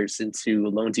Marlins colors into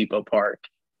Lone Depot Park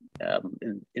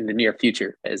in the near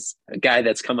future, as a guy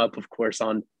that's come up, of course,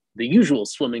 on the usual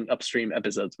Swimming Upstream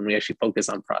episodes when we actually focus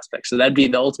on prospects. So that'd be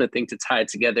the ultimate thing to tie it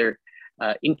together.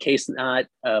 In case not,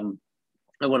 I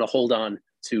want to hold on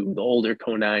to the older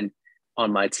Conine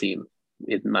on my team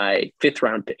with my 5th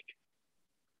round pick.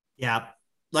 Yeah.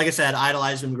 Like I said,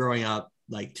 idolized him growing up,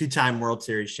 like 2-time World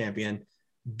Series champion,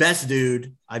 best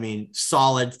dude. I mean,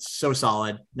 solid, so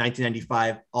solid.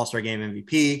 1995 All-Star Game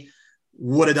MVP.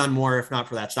 Would have done more if not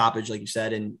for that stoppage, like you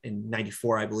said, in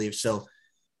 94, I believe. So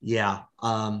yeah.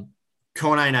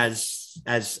 Conine as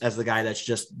the guy that's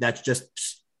just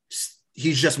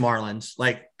he's just Marlins.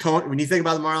 Like when you think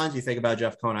about the Marlins, you think about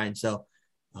Jeff Conine. So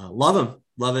love him.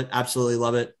 Love it. Absolutely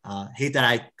love it. Hate that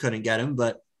I couldn't get him,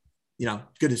 but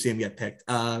good to see him get picked.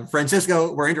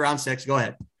 Francisco, we're into round 6. Go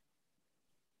ahead.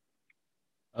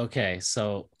 Okay.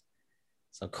 So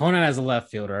Conine as a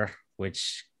left fielder,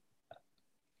 which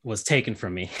was taken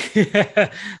from me.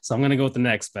 So I'm going to go with the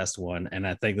next best one. And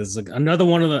I think this is another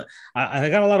one of the, I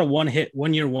got a lot of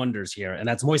 1-year wonders here, and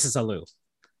that's Moises Alou.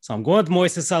 So I'm going with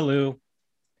Moises Alou.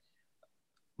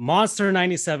 Monster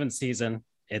 97 season.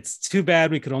 It's too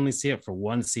bad we could only see it for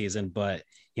one season, but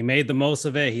he made the most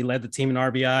of it. He led the team in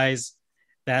RBIs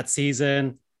that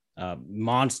season.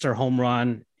 Monster home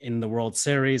run in the World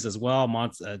Series as well.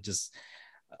 Just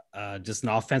an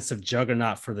offensive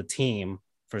juggernaut for the team,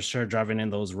 for sure, driving in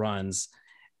those runs.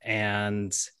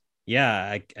 And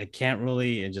yeah, I can't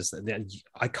really, just the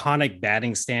iconic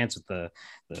batting stance with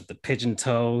the pigeon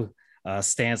toe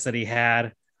stance that he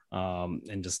had.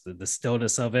 And just the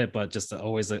stillness of it, but just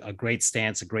always a great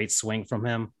stance, a great swing from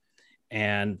him.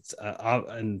 And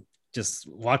just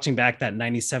watching back that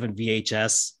 97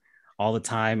 VHS all the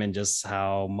time, and just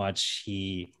how much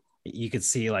you could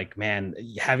see, like, man,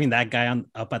 having that guy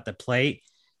up at the plate,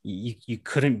 you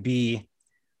couldn't be,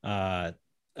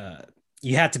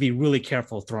 you had to be really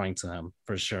careful throwing to him,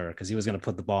 for sure, because he was going to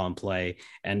put the ball in play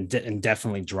and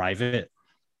definitely drive it.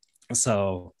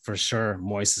 So for sure,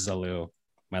 Moises Alou,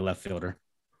 my left fielder.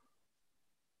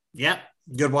 Yeah,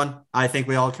 good one. I think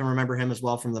we all can remember him as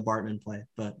well from the Bartman play,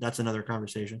 but that's another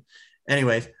conversation.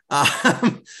 Anyways,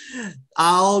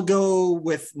 I'll go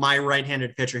with my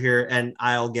right-handed pitcher here, and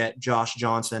I'll get Josh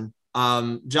Johnson.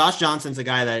 Josh Johnson's a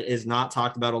guy that is not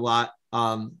talked about a lot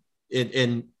for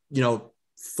the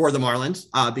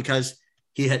Marlins, because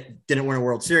he didn't win a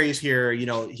World Series here.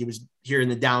 He was here in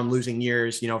the down losing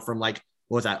years, from like,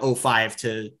 what was that, 05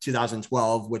 to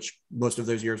 2012, which most of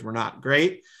those years were not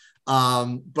great.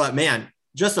 But man,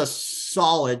 just a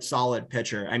solid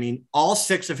pitcher. I mean, all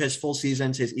 6 of his full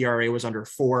seasons, his ERA was under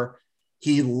 4.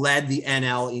 He led the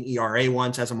NL in ERA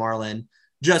once as a Marlin.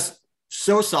 Just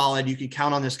so solid. You could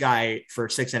count on this guy for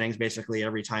 6 innings, basically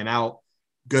every time out.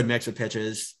 Good mix of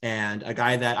pitches, and a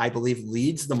guy that I believe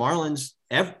leads the Marlins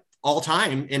all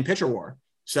time in pitcher WAR.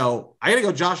 So I got to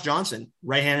go Josh Johnson,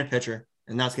 right-handed pitcher.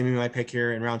 And that's going to be my pick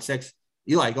here in round 6.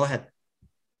 Eli, go ahead.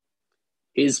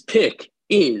 His pick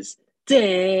is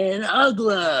Dan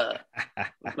Uggla.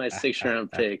 My 6th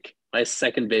round pick, my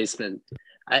second baseman.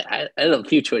 I had a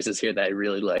few choices here that I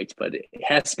really liked, but it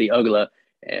has to be Uggla.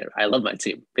 And I love my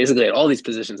team. Basically, at all these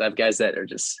positions, I have guys that are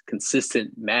just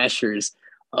consistent mashers.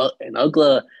 And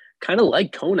Uggla, kind of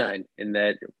like Conine in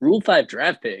that Rule 5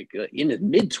 draft pick in his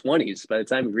mid-20s by the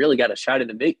time he really got a shot in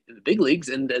the big leagues.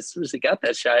 And as soon as he got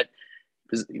that shot,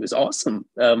 he was awesome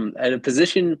at a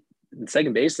position in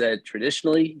second base that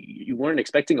traditionally you weren't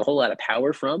expecting a whole lot of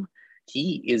power from.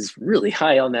 He is really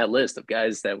high on that list of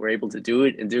guys that were able to do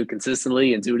it and do it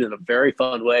consistently and do it in a very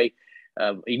fun way.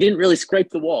 He didn't really scrape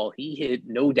the wall. He hit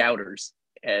no doubters,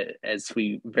 as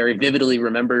we very vividly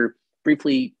remember.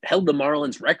 Briefly held the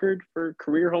Marlins record for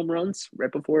career home runs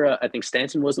right before I think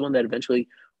Stanton was the one that eventually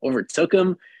overtook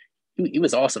him. He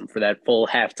was awesome for that full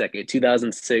half decade,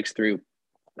 2006 through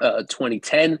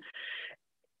 2010.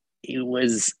 It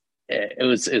was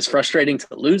frustrating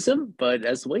to lose him, but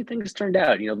as the way things turned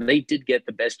out, they did get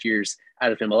the best years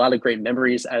out of him, a lot of great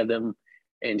memories out of them.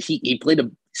 And he played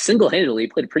single-handedly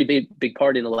played a pretty big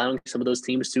part in allowing some of those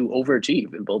teams to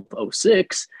overachieve in both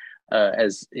 06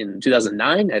 as in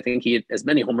 2009. I think he had as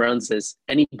many home runs as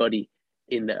anybody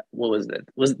in the, what was it?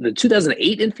 Was it the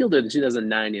 2008 infield or the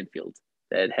 2009 infield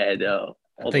that had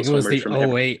I think it was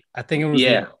the 08. I think it was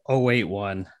the 08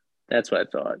 one. That's what I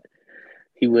thought.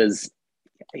 He was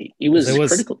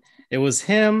critical. It was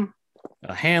him,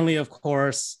 Hanley, of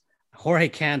course, Jorge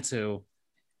Cantu,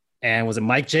 and was it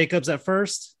Mike Jacobs at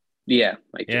first? Yeah,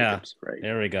 Jacobs. Right.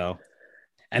 There we go.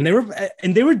 And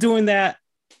they were doing that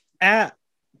at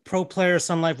Pro Player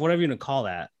Sun Life, whatever you want to call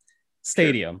that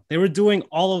stadium. Sure. They were doing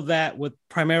all of that with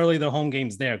primarily their home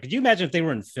games there. Could you imagine if they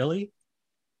were in Philly?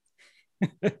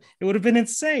 It would have been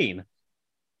insane.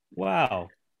 Wow.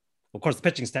 Of course, the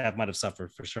pitching staff might have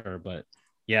suffered for sure, but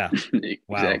yeah, exactly.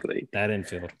 Wow. That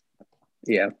infield.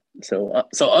 Yeah. So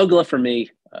Uggla for me,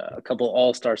 a couple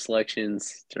all-star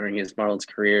selections during his Marlins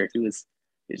career. He's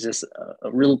just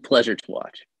a real pleasure to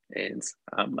watch, and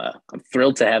I'm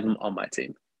thrilled to have him on my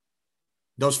team.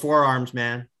 Those forearms,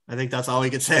 man. I think that's all we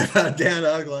could say about Dan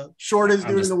Uggla. Shortest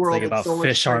dude in the world. Thinking about so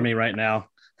Fish Army right now.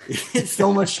 It's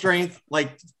so much strength.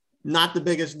 Like, not the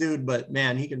biggest dude, but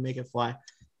man, he can make it fly.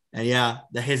 And yeah,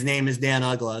 his name is Dan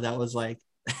Uggla. That was like,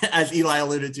 as Eli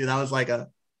alluded to, that was like a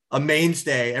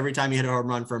mainstay every time he hit a home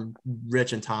run from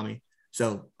Rich and Tommy.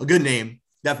 So a good name,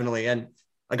 definitely. And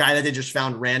a guy that they just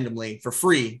found randomly for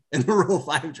free in the Rule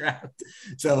 5 draft.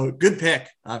 So good pick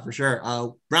for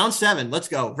sure. Round 7, let's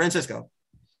go. Francisco.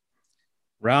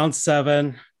 Round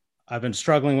 7. I've been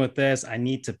struggling with this. I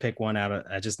need to pick one out.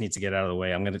 I just need to get out of the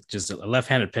way. I'm going to just a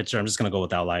left-handed pitcher. I'm just going to go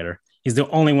with Al Leiter. He's the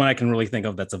only one I can really think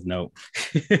of that's of note.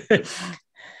 It's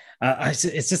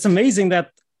just amazing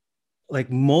that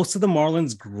like most of the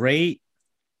Marlins' great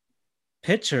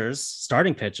pitchers,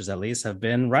 starting pitchers at least, have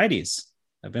been righties.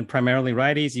 Have been primarily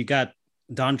righties. You got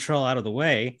Dontrelle out of the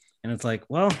way, and it's like,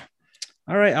 well,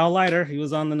 all right, Al Leiter. He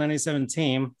was on the 97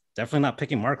 team. Definitely not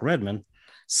picking Mark Redmond.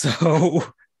 So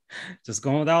just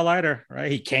going with Al Leiter,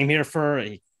 right? He came here for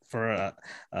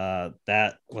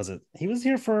that was it. He was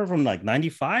here from like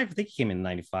 95. I think he came in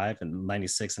 95 and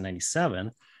 96 and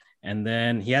 97. And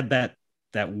then he had that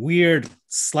weird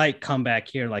slight comeback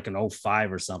here, like an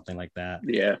 05 or something like that.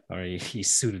 Yeah. Or he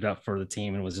suited up for the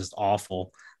team and was just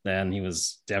awful. Then he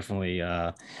was definitely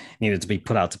needed to be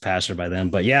put out to pasture by then.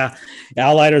 But yeah,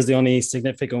 Al Leiter is the only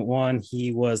significant one.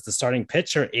 He was the starting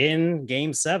pitcher in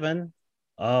Game 7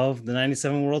 of the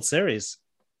 97 World Series.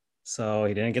 So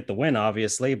he didn't get the win,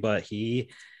 obviously, but he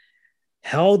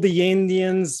held the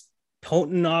Indians'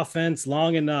 potent offense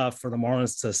long enough for the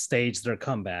Marlins to stage their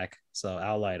comeback. So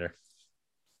Al Leiter.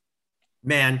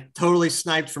 Man, totally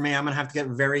sniped for me. I'm going to have to get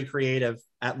very creative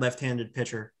at left-handed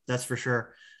pitcher. That's for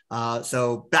sure.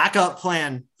 So backup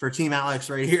plan for Team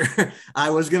Alex right here. I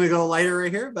was going to go Leiter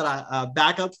right here, but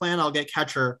backup plan, I'll get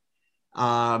catcher.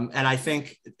 And I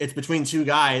think it's between two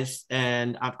guys,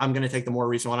 and I'm going to take the more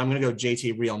recent one. I'm going to go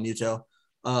JT Realmuto.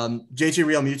 JT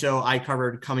Realmuto, I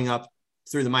covered coming up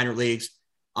through the minor leagues.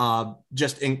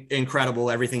 Just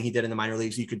incredible everything he did in the minor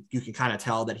leagues. You could kind of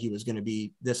tell that he was going to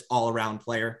be this all-around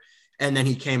player. And then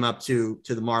he came up to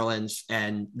the Marlins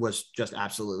and was just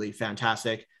absolutely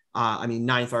fantastic. I mean,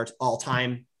 9th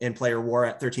all-time in player WAR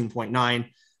at 13.9.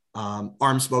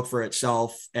 Arm spoke for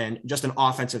itself, and just an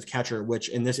offensive catcher, which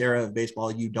in this era of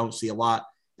baseball, you don't see a lot.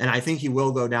 And I think he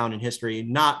will go down in history,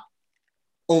 not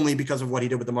only because of what he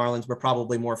did with the Marlins, but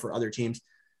probably more for other teams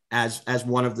as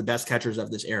one of the best catchers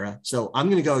of this era. So I'm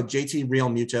going to go JT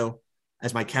Realmuto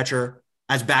as my catcher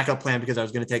as backup plan, because I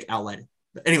was going to take Al Leiter.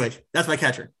 But anyways, that's my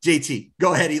catcher. JT,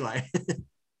 go ahead, Eli.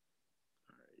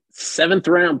 7th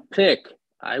round pick.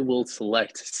 I will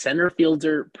select center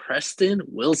fielder Preston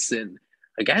Wilson,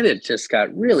 a guy that just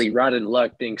got really rotten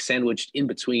luck being sandwiched in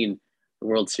between the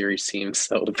World Series teams.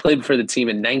 So he played for the team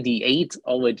in 98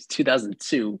 all the way to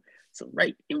 2002. So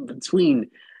right in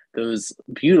between those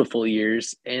beautiful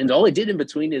years. And all he did in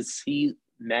between is he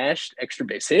mashed extra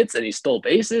base hits and he stole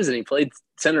bases and he played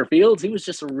center field. He was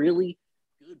just a really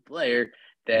good player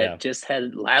that just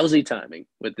had lousy timing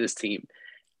with this team.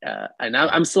 And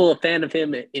I'm still a fan of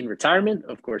him in retirement.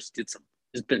 Of course,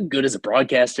 he's been good as a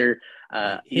broadcaster.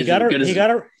 He got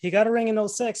a ring in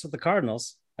 06 with the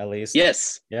Cardinals, at least.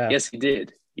 Yes. Yeah. Yes, he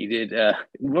did. He did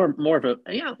more of a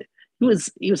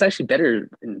he was actually better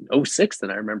in 06 than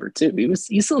I remember too.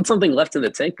 He still had something left in the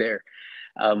tank there.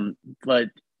 But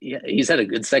yeah, he's had a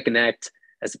good second act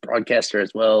as a broadcaster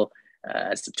as well,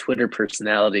 as a Twitter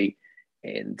personality.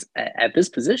 And at this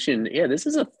position, this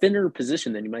is a thinner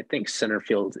position than you might think, center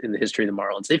field, in the history of the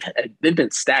Marlins. They've been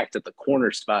stacked at the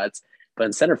corner spots, but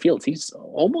in center field, he's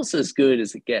almost as good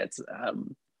as it gets.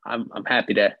 I'm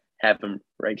happy to have him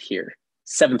right here.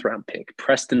 7th round pick,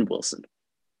 Preston Wilson.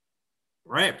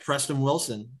 Right, Preston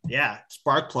Wilson. Yeah,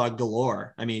 spark plug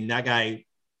galore. I mean, that guy,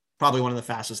 probably one of the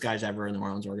fastest guys ever in the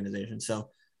Marlins organization. So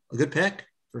a good pick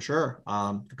for sure.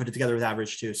 Put it together with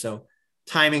average too. So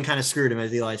timing kind of screwed him,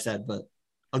 as Eli said, but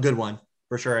a good one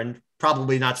for sure. And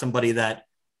probably not somebody that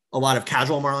a lot of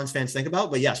casual Marlins fans think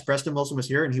about, but yes, Preston Wilson was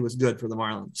here and he was good for the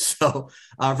Marlins. So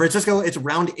Francisco, it's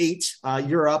round 8.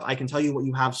 You're up. I can tell you what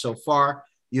you have so far.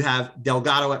 You have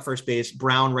Delgado at first base,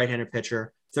 Brown, right-handed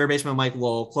pitcher, third baseman Mike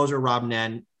Lowell, closer Rob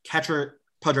Nen, catcher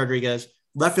Pudge Rodriguez,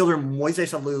 left fielder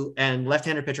Moises Alou, and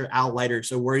left-handed pitcher Al Leiter.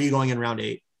 So where are you going in round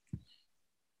 8?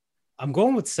 I'm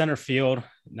going with center field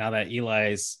now that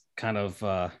Eli's kind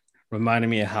of reminded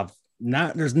me of how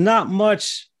there's not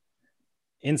much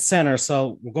in center.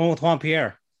 So we're going with Juan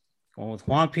Pierre.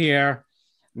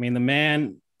 I mean, the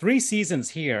man, 3 seasons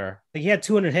here. I think he had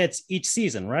 200 hits each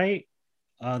season, right?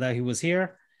 That he was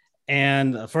here.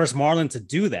 And the first Marlin to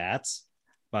do that,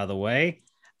 by the way,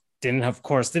 didn't have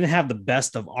the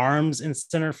best of arms in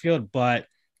center field, but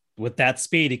with that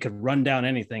speed, he could run down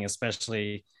anything,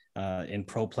 especially in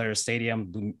Pro Player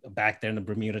Stadium back there in the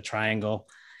Bermuda Triangle,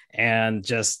 and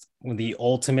just the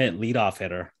ultimate leadoff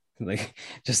hitter, like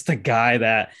just the guy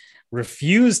that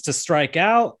refused to strike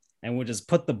out and would just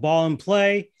put the ball in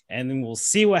play, and then we'll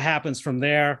see what happens from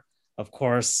there. Of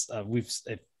course,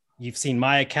 if you've seen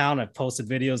my account, I've posted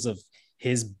videos of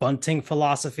his bunting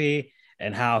philosophy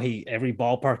and how every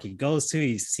ballpark he goes to,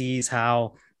 he sees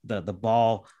how the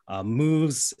ball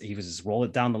moves. He would just roll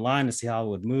it down the line to see how it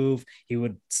would move. He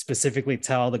would specifically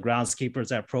tell the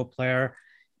groundskeepers at Pro Player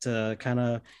to kind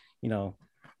of,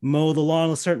 mow the lawn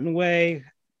a certain way,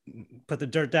 put the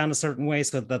dirt down a certain way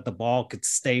so that the ball could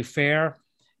stay fair.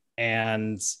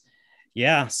 And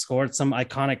yeah, scored some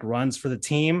iconic runs for the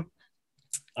team.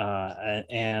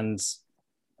 And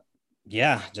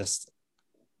yeah, just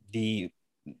the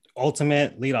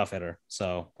ultimate leadoff hitter.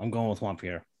 So I'm going with Juan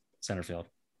Pierre, center field.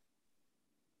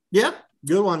 Yeah,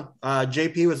 good one.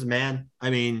 JP was the man. I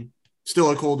mean,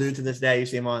 still a cool dude to this day. You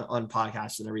see him on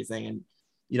podcasts and everything. And,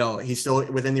 he's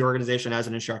still within the organization as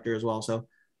an instructor as well. So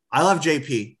I love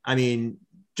JP. I mean,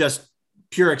 just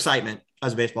pure excitement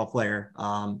as a baseball player.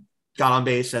 Got on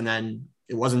base and then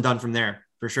it wasn't done from there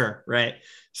for sure. Right.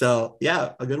 So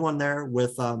yeah, a good one there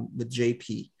with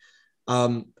JP.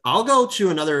 I'll go to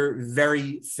another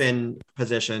very thin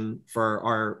position for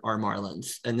our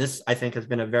Marlins. And this, I think, has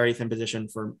been a very thin position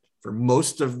for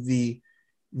most of the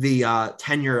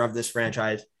tenure of this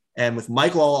franchise. And with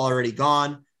Mike Lowell already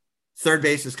gone, third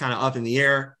base is kind of up in the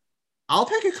air. I'll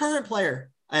pick a current player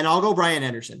and I'll go Brian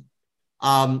Anderson.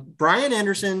 Brian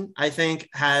Anderson, I think,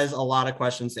 has a lot of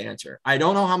questions to answer. I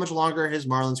don't know how much longer his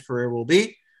Marlins career will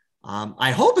be.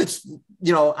 I hope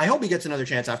I hope he gets another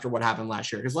chance after what happened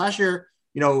last year. Because last year,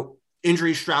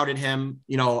 injury shrouded him.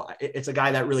 It's a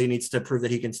guy that really needs to prove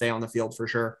that he can stay on the field for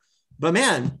sure. But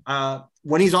man,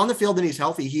 when he's on the field and he's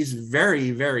healthy, he's very,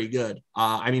 very good.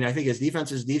 I think his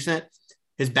defense is decent.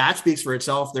 His bat speaks for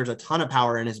itself. There's a ton of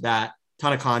power in his bat,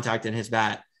 ton of contact in his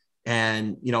bat.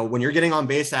 And, when you're getting on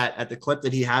base at the clip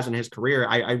that he has in his career,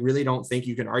 I really don't think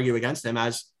you can argue against him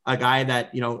as a guy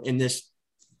that, in this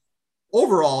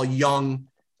overall young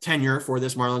tenure for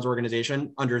this Marlins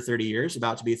organization, under 30 years,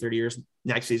 about to be 30 years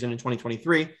next season in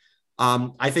 2023.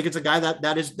 I think it's a guy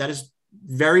that is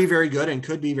very, very good and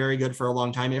could be very good for a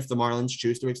long time if the Marlins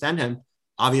choose to extend him.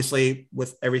 Obviously,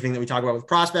 with everything that we talk about with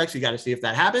prospects, you got to see if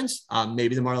that happens.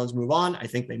 Maybe the Marlins move on. I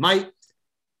think they might.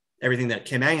 Everything that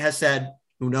Kim Ng has said,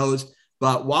 who knows?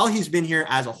 But while he's been here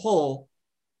as a whole,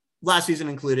 last season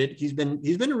included, he's been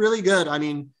really good.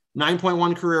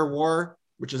 9.1 career WAR,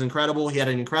 which is incredible. He had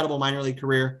an incredible minor league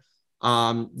career.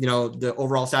 The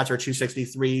overall stats are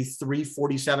 263,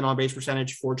 347 on base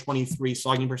percentage, 423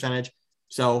 slugging percentage.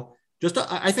 So just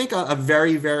I think a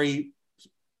very, very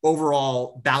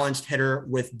overall balanced hitter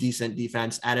with decent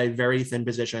defense at a very thin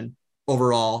position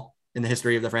overall in the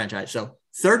history of the franchise. So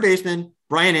third baseman,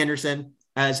 Brian Anderson,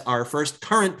 as our first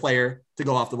current player to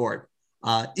go off the board.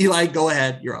 Eli, go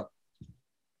ahead. You're up.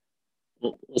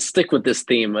 We'll stick with this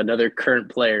theme, another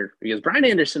current player, because Brian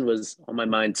Anderson was on my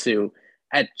mind too.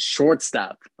 At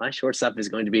shortstop, my shortstop is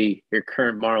going to be your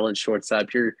current Marlins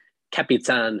shortstop, your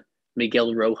Capitan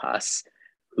Miguel Rojas,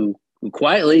 who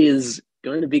quietly is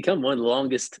going to become one of the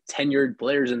longest tenured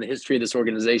players in the history of this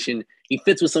organization. He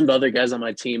fits with some of the other guys on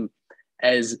my team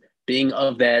as being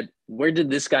of that, where did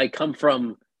this guy come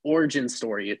from origin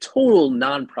story, a total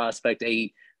non-prospect,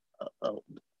 a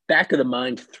back of the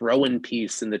mind throw-in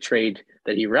piece in the trade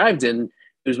that he arrived in.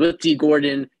 He was with D.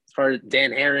 Gordon. As far as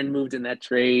Dan Aaron moved in that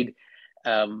trade.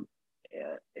 A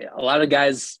lot of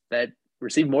guys that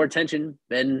received more attention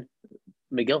than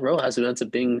Miguel Rojas, who ends up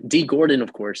being D. Gordon,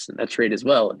 of course, in that trade as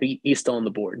well. He's still on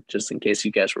the board, just in case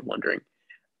you guys were wondering.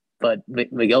 But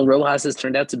Miguel Rojas has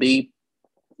turned out to be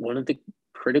one of the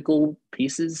critical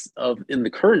pieces in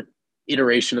the current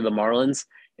iteration of the Marlins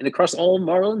and across all of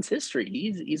Marlins history.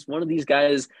 He's one of these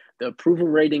guys. The approval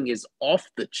rating is off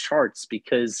the charts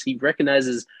because he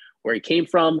recognizes where he came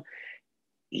from.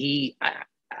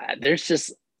 There's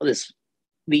just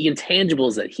the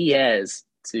intangibles that he has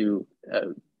to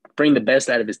bring the best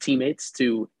out of his teammates,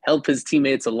 to help his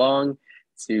teammates along,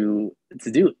 to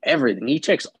do everything. He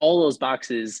checks all those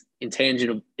boxes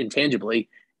intangibly.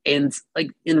 And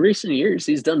like in recent years,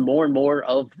 he's done more and more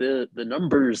of the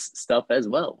numbers stuff as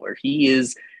well, where he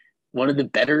is one of the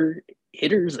better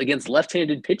hitters against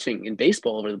left-handed pitching in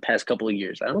baseball over the past couple of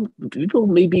years. People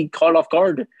may be caught off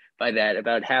guard by that,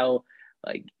 about how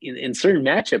like in certain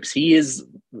matchups, he is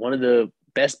one of the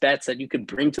best bats that you could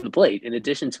bring to the plate, in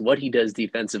addition to what he does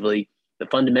defensively, the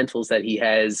fundamentals that he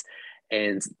has,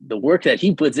 and the work that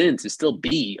he puts in to still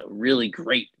be a really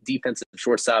great defensive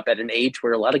shortstop at an age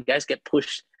where a lot of guys get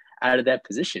pushed out of that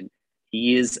position.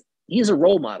 He is a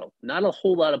role model. Not a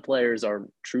whole lot of players are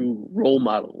true role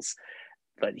models,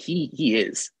 but he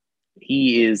is.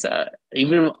 He is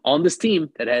even on this team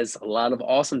that has a lot of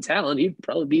awesome talent. He'd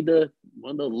probably be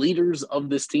one of the leaders of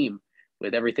this team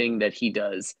with everything that he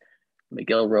does.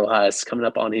 Miguel Rojas coming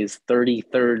up on his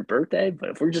 33rd birthday, but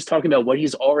if we're just talking about what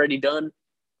he's already done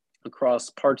across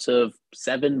parts of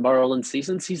 7 Marlins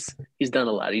seasons, he's done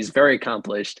a lot. He's very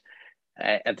accomplished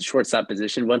at the shortstop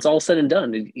position. Once all said and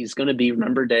done, he's going to be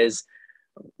remembered as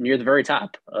near the very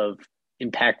top of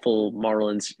impactful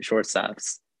Marlins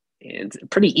shortstops, and a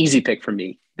pretty easy pick for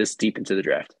me this deep into the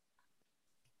draft.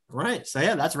 Right. So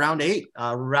yeah, that's round 8.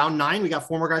 Round 9, we got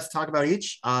 4 more guys to talk about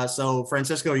each. So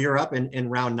Francisco, you're up in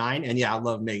round 9. And yeah, I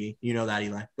love Miggy. You know that,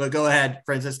 Eli. But go ahead,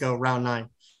 Francisco, round 9.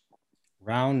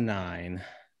 Round 9.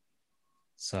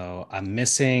 So I'm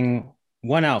missing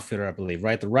one outfielder, I believe,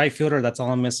 right? The right fielder, that's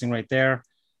all I'm missing right there,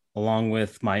 along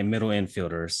with my middle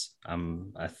infielders.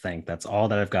 I think that's all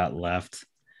that I've got left.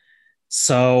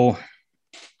 So,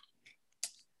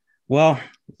 well,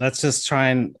 let's just try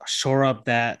and shore up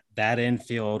that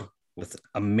infield with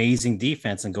amazing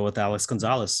defense and go with Alex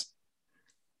Gonzalez.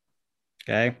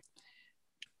 Okay.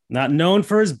 Not known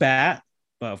for his bat,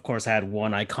 but of course had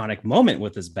one iconic moment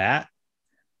with his bat,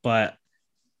 but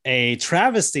a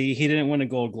travesty, he didn't win a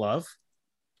Gold Glove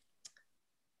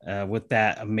with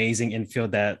that amazing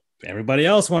infield that everybody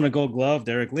else won a Gold Glove.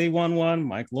 Derek Lee won one,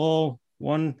 Mike Lowell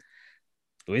won,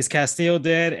 Luis Castillo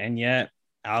did, and yet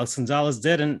Alex Gonzalez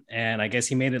didn't. And I guess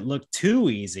he made it look too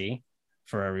easy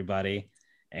for everybody,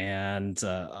 and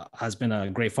has been a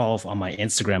great follow on my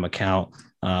Instagram account,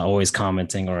 always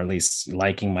commenting or at least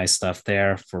liking my stuff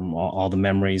there from all the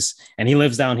memories. And he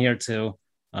lives down here too.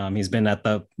 He's been at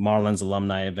the Marlins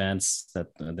alumni events that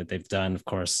they've done. Of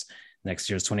course, next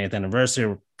year's 20th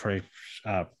anniversary, we're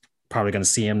probably going to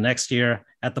see him next year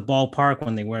at the ballpark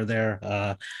when they wear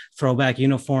their throwback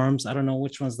uniforms. I don't know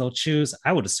which ones they'll choose.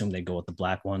 I would assume they go with the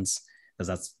black ones because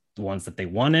that's the ones that they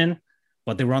won in,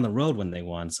 but they were on the road when they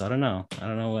won. So I don't know.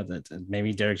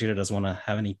 Maybe Derek Jeter doesn't want to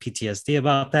have any PTSD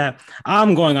about that.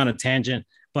 I'm going on a tangent,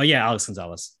 but yeah, Alex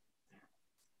Gonzalez.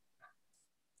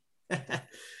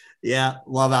 Yeah,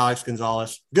 love Alex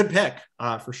Gonzalez. Good pick,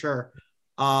 for sure.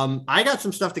 I got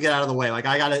some stuff to get out of the way. Like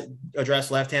I got to address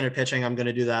left-handed pitching. I'm going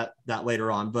to do that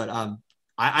later on, but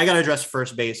I got to address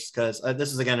first base because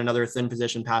this is again another thin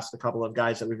position past a couple of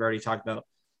guys that we've already talked about,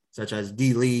 such as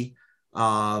D. Lee.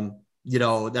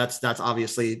 That's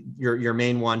obviously your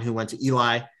main one who went to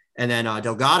Eli, and then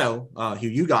Delgado, who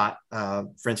you got,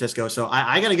 Francisco. So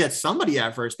I got to get somebody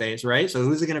at first base, right? So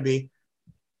who's it going to be?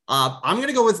 I'm going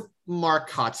to go with Mark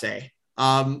Kotsay.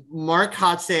 Mark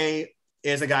Kotsay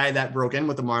is a guy that broke in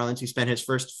with the Marlins. He spent his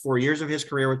first 4 years of his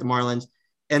career with the Marlins,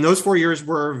 and those 4 years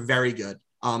were very good.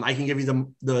 I can give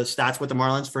you the stats with the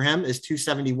Marlins for him is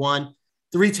 271,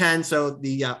 310. So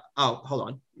hold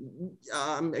on.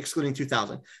 I'm excluding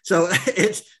 2000. So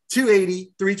it's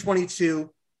 280,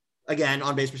 322. Again,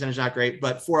 on base percentage, not great,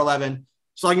 but 411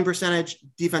 slugging percentage.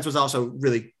 Defense was also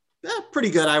really pretty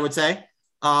good, I would say.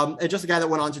 And just a guy that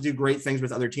went on to do great things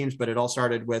with other teams, but it all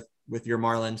started with your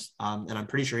Marlins. And I'm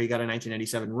pretty sure he got a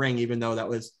 1997 ring, even though that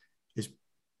was his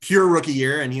pure rookie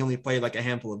year and he only played like a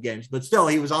handful of games, but still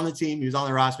he was on the team. He was on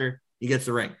the roster. He gets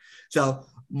the ring. So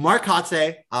Mark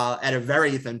Kotsay at a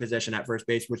very thin position at first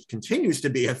base, which continues to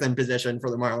be a thin position for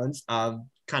the Marlins.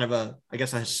 Kind of a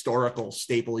historical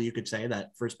staple, you could say,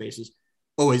 that first base has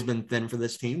always been thin for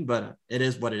this team, but it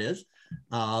is what it is.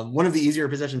 One of the easier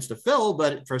positions to fill,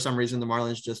 but for some reason the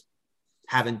Marlins just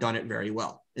haven't done it very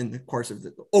well in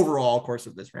the overall course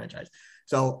of this franchise.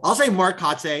 So I'll say Mark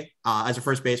Kotsay as a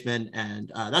first baseman,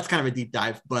 and that's kind of a deep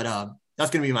dive, but that's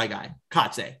going to be my guy,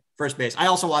 Kotsay, first base. I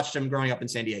also watched him growing up in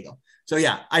San Diego. So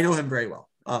yeah, I know him very well.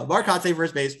 Mark Kotsay,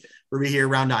 first base. We'll be here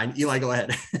round 9. Eli, go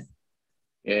ahead.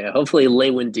 Yeah, hopefully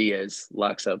Lewin Diaz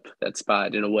locks up that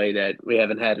spot in a way that we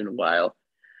haven't had in a while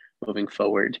moving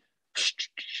forward.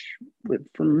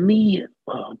 For me,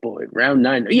 oh boy, round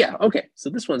 9. Yeah, okay. So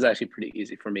this one's actually pretty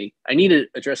easy for me. I need to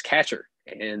address catcher,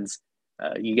 and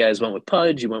you guys went with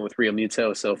Pudge, you went with Real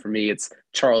Muto. So for me, it's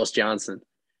Charles Johnson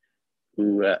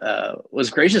who was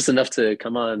gracious enough to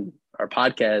come on our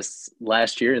podcast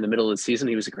last year in the middle of the season.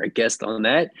 He was a great guest on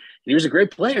that. And he was a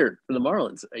great player for the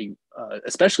Marlins,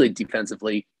 especially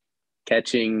defensively,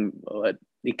 catching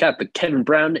he got the Kevin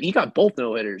Brown. He got both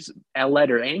no-hitters, Al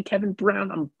Leiter and Kevin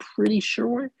Brown, I'm pretty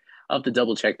sure. I'll have to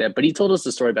double check that. But he told us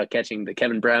the story about catching the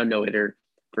Kevin Brown no-hitter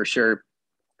for sure.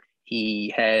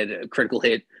 He had a critical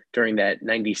hit during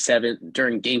Game 7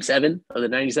 of the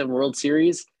 97 World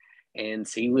Series. And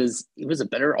he was a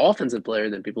better offensive player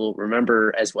than people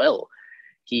remember as well.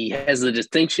 He has the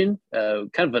distinction,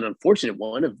 kind of an unfortunate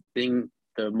one, of being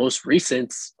the most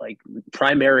recent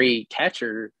primary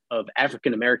catcher of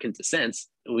African-American descent.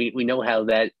 We know how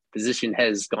that position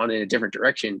has gone in a different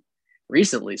direction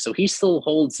recently. So he still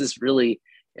holds this really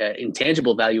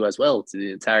intangible value as well to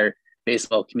the entire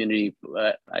baseball community,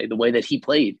 the way that he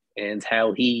played and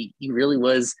how he really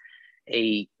was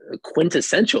a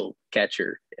quintessential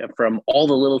catcher from all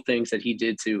the little things that he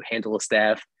did to handle a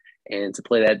staff and to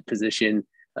play that position.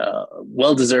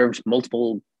 Well-deserved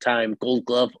multiple-time Gold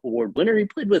Glove Award winner. He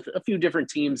played with a few different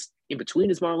teams in between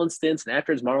his Marlins stints and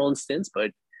after his Marlins stints,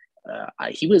 but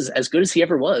he was as good as he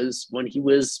ever was when he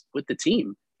was with the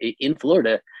team in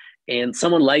Florida. And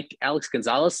someone like Alex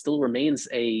Gonzalez still remains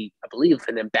I believe,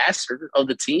 an ambassador of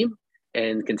the team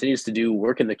and continues to do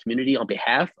work in the community on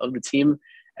behalf of the team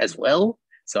as well.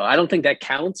 So I don't think that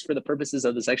counts for the purposes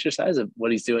of this exercise of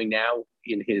what he's doing now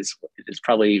it is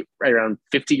probably right around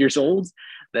 50 years old.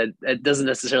 That doesn't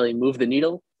necessarily move the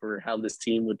needle for how this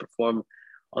team would perform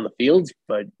on the field.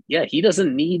 But yeah, he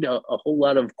doesn't need a whole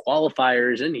lot of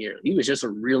qualifiers in here. He was just a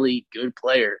really good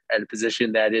player at a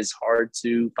position that is hard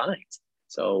to find.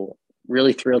 So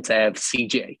really thrilled to have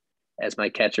CJ as my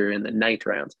catcher in the 9th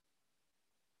round.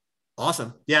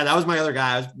 Awesome. Yeah, that was my other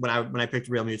guy. When I picked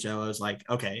Real Muto, I was like,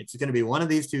 okay, it's going to be one of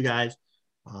these two guys.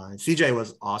 CJ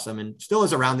was awesome and still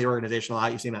is around the organization a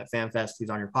lot. You see him at FanFest. He's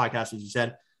on your podcast, as you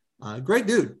said. Great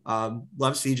dude. Love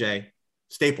CJ.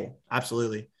 Staple.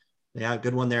 Absolutely. Yeah,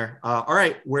 good one there. All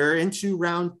right, we're into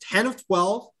round 10 of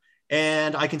 12.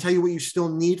 And I can tell you what you still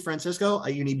need, Francisco.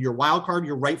 You need your wild card,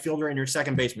 your right fielder, and your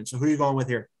second baseman. So who are you going with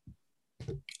here?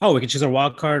 Oh, we can choose our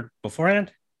wild card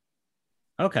beforehand?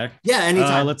 Okay. Yeah,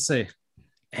 anytime. Let's see.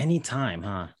 Anytime,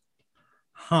 huh?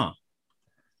 All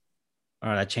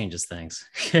right, that changes things.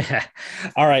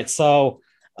 All right, so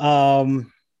I'm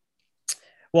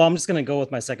just gonna go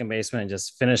with my second baseman and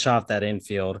just finish off that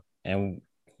infield. And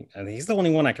he's the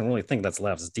only one I can really think that's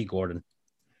left is D. Gordon.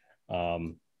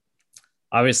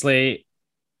 Obviously,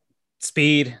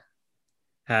 speed,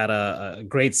 had a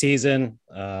great season.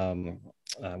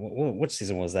 Which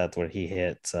season was that where he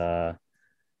hit?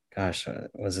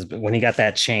 When he got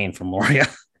that chain from Loria?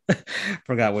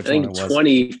 Forgot which one it was.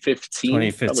 2015.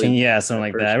 2015, yeah, something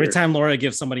like that. Sure. Every time Loria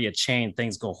gives somebody a chain,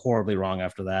 things go horribly wrong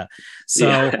after that.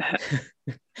 So,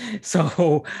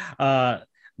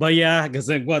 but yeah, because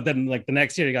then the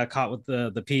next year he got caught with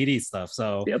the PED stuff.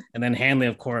 So, yep. And then Hanley,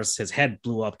 of course, his head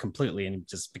blew up completely and he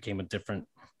just became a different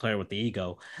player with the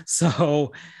ego.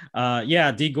 So,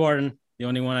 D. Gordon, the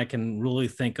only one I can really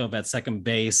think of at second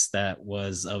base that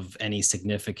was of any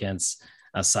significance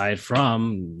aside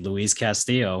from Luis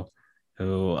Castillo,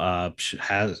 who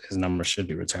has his number should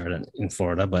be retired in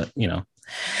Florida, but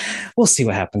we'll see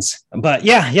what happens. But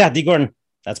yeah, D. Gordon,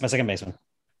 that's my second baseman.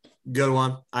 Good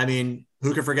one. I mean,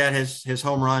 who could forget his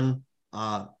home run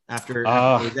after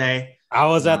the day? I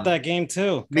was at that game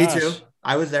too. Me too.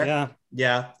 I was there.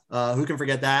 Yeah. Who can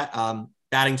forget that?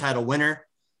 Batting title winner.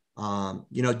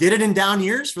 Did it in down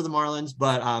years for the Marlins,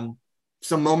 but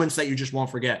some moments that you just won't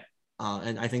forget.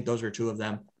 And I think those are two of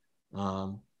them.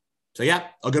 So yeah,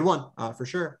 a good one for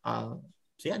sure. At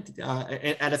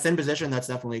a thin position, that's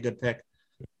definitely a good pick.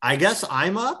 I guess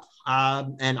I'm up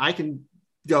and I can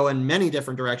go in many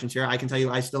different directions here. I can tell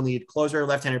you I still need closer,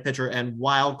 left-handed pitcher, and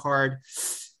wild card.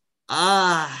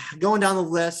 Going down the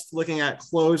list, looking at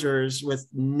closers with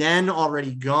Nen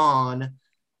already gone.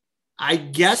 I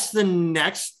guess the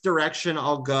next direction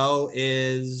I'll go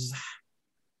is,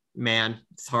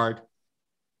 it's hard.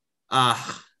 I'll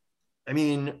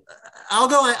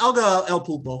go El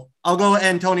Pulpo. I'll go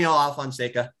Antonio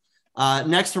Alfonseca.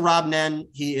 Next to Rob Nen,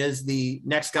 he is the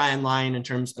next guy in line in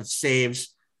terms of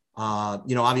saves.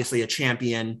 Obviously a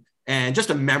champion and just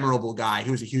a memorable guy.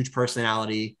 He was a huge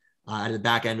personality at the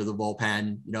back end of the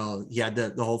bullpen. He had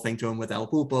the whole thing to him with El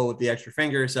Pulpo with the extra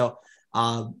finger. So,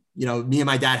 me and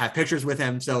my dad have pictures with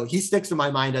him. So he sticks to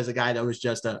my mind as a guy that was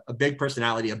just a big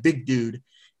personality, a big dude,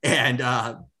 and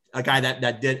a guy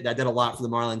that did a lot for the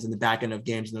Marlins in the back end of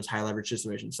games in those high leverage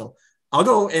situations. So I'll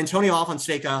go Antonio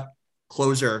Alfonseca,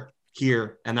 closer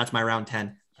here, and that's my round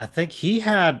 10. I think he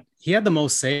had he had the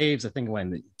most saves, I think,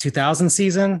 when the 2000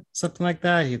 season, something like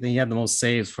that. He had the most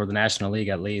saves for the National League,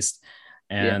 at least,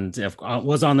 and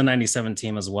was on the 97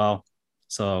 team as well.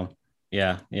 So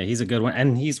yeah, he's a good one.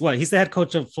 And he's the head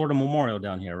coach of Florida Memorial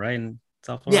down here, right? In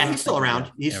South Florida. Yeah, he's still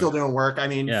around. He's still doing work. I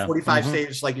mean, 45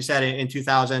 saves, like you said, in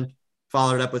 2000,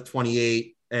 followed up with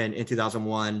 28 in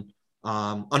 2001.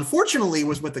 Unfortunately,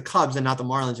 was with the Cubs and not the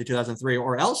Marlins in 2003,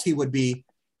 or else he would be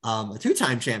a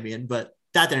two-time champion, but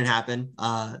that didn't happen.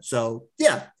 So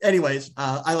yeah, anyways,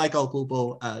 I like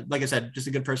Okpopo. Like I said, just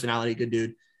a good personality, good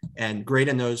dude, and great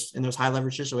in those high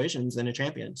leverage situations and a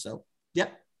champion. So yeah,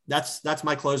 that's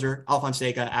my closer,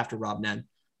 Alfonseca after Rob Nen.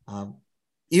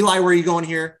 Eli, where are you going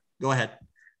here? Go ahead.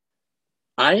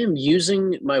 I am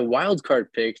using my wild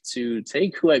card pick to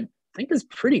take who I think is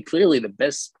pretty clearly the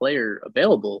best player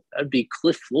available. That'd be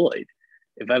Cliff Floyd.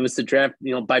 If I was to draft,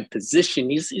 by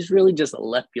position, he's really just a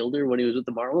left fielder when he was with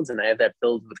the Marlins, and I have that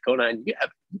filled with Conine. Yeah,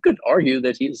 you could argue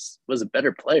that was a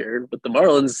better player with the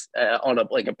Marlins on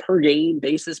a per game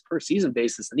basis, per season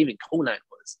basis, than even Conine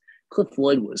was. Cliff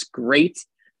Floyd was great.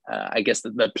 I guess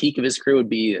the peak of his career would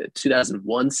be the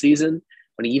 2001 season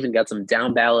when he even got some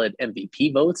down ballot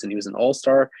MVP votes, and he was an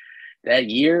all-star that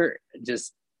year.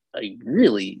 Just a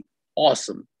really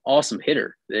awesome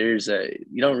hitter. You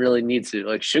don't really need to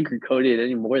sugarcoat it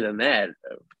any more than that.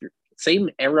 Same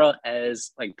era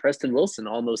as Preston Wilson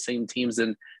on those same teams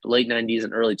in the late 90s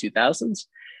and early 2000s.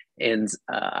 And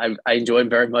I enjoy him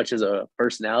very much as a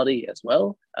personality as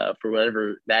well, for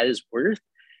whatever that is worth.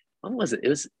 When was it?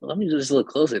 Let me just look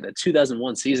closely. The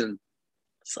 2001 season,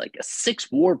 it's like a 6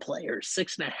 WAR player,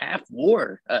 6.5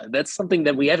 WAR. That's something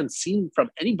that we haven't seen from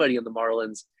anybody on the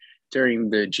Marlins during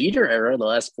the Jeter era, the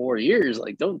last 4 years.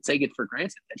 Don't take it for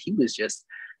granted that he was just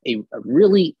a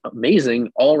really amazing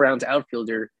all-around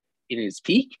outfielder in his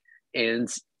peak. And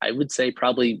I would say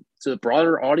probably to the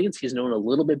broader audience, he's known a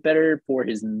little bit better for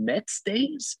his Mets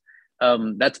days.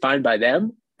 That's fine by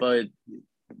them, but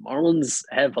Marlins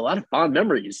have a lot of fond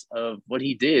memories of what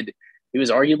he did. He was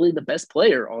arguably the best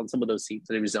player on some of those teams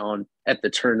that he was on at the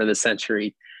turn of the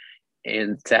century.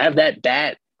 And to have that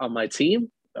bat on my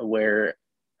team where,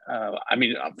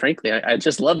 frankly, I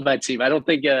just love my team. I don't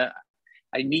think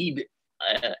I need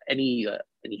any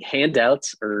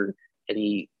handouts or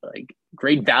any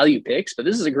great value picks, but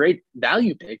this is a great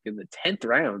value pick in the 10th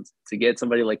round to get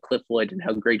somebody like Cliff Floyd and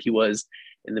how great he was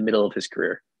in the middle of his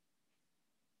career.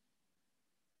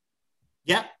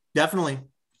 Yeah, definitely.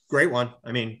 Great one.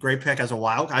 I mean, great pick as a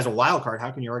wild card. How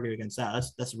can you argue against that?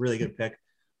 That's a really good pick.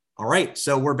 All right.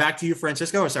 So we're back to you,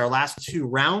 Francisco. It's our last 2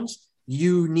 rounds.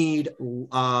 You need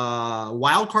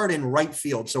wild card in right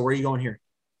field. So where are you going here?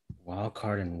 Wild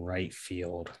card in right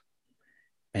field.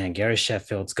 Man, Gary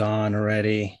Sheffield's gone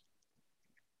already.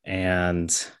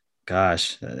 And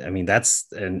gosh, I mean,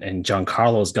 and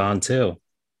Giancarlo's gone too.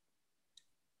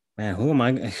 Man, who am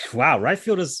I? Wow, right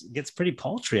field gets pretty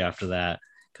paltry after that.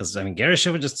 Because Gary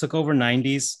Sheffield just took over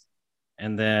 90s,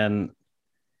 and then,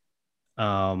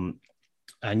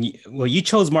 you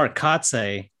chose Mark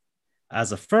Kotsay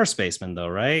as a first baseman, though,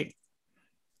 right?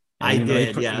 I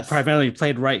did. Yes. He primarily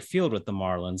played right field with the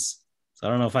Marlins, so I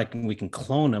don't know if we can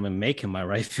clone him and make him my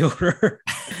right fielder.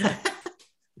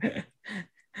 Kind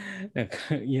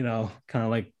of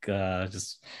like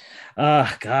gosh.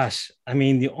 I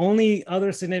mean, the only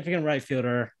other significant right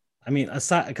fielder,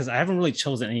 aside, because I haven't really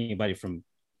chosen anybody from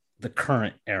the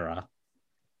current era,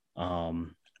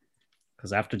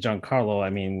 because after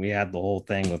Giancarlo, we had the whole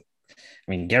thing with,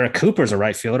 Garrett Cooper's a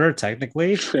right fielder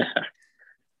technically.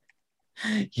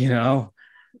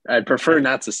 I'd prefer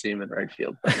not to see him in right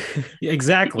field.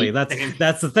 Exactly.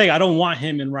 That's the thing. I don't want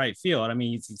him in right field.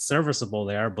 He's serviceable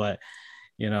there, but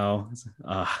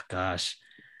gosh.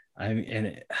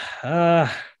 And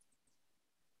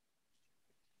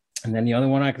then the other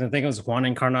one I can think of is Juan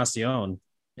Encarnacion.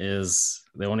 Is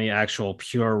the only actual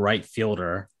pure right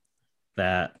fielder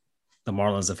that the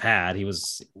Marlins have had. He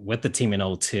was with the team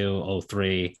in 02,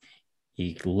 03.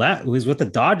 He was with the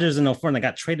Dodgers in 04 and they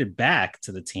got traded back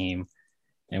to the team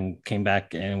and came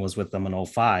back and was with them in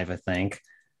 05, I think.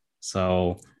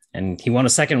 So, and he won a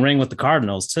second ring with the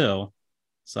Cardinals too.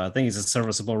 So I think he's a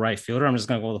serviceable right fielder. I'm just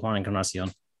going to go with Juan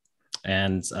Encarnacion.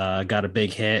 And got a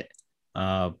big hit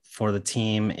for the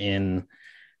team in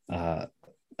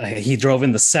he drove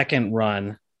in the second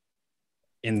run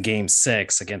in Game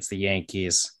 6 against the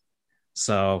Yankees.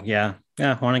 So yeah,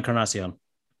 Juan Encarnacion.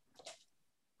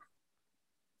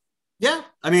 Yeah,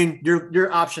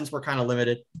 your options were kind of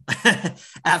limited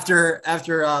after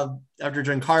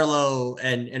Giancarlo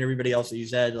and everybody else that you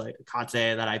said, like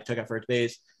Kotsay that I took at first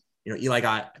base. Eli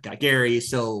got Gary,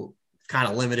 so kind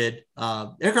of limited.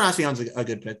 Encarnacion's a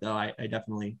good pick though. I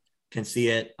definitely can see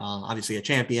it. Obviously a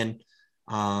champion.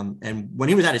 And when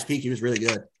he was at his peak, he was really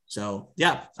good. So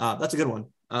yeah, that's a good one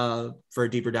for a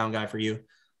deeper down guy for you.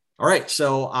 All right.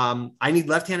 So I need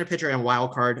left-handed pitcher and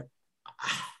wild card.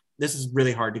 This is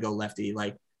really hard to go lefty.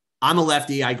 Like, I'm a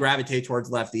lefty. I gravitate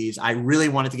towards lefties. I really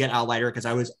wanted to get Al Leiter because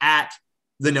I was at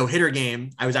the no-hitter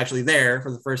game. I was actually there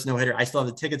for the first no-hitter. I still have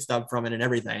the ticket stub from it and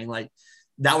everything. Like,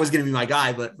 that was going to be my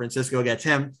guy, but Francisco gets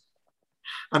him.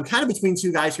 I'm kind of between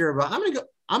two guys here, but I'm going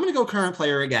to go current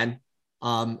player again.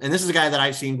 And this is a guy that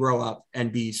I've seen grow up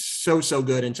and be so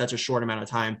good in such a short amount of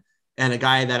time. And a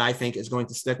guy that I think is going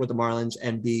to stick with the Marlins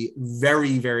and be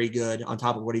very, very good on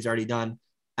top of what he's already done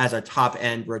as a top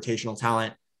end rotational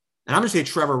talent. And I'm going to say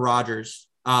Trevor Rogers.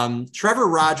 Trevor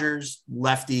Rogers,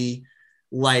 lefty,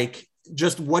 like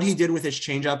just what he did with his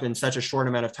changeup in such a short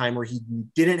amount of time where he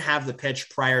didn't have the pitch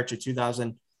prior to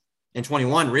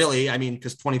 2021, really. I mean,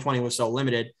 because 2020 was so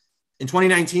limited. In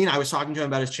 2019, I was talking to him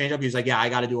about his changeup. He was like, yeah, I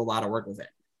got to do a lot of work with it.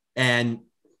 And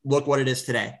look what it is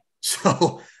today.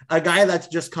 So a guy that's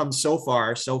just come so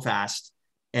far, so fast,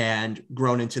 and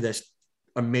grown into this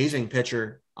amazing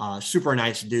pitcher, super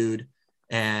nice dude,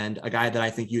 and a guy that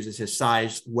I think uses his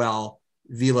size well.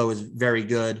 Velo is very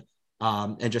good,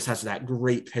 and just has that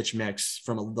great pitch mix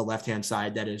from the left-hand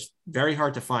side that is very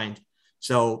hard to find.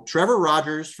 So Trevor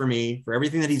Rogers, for me, for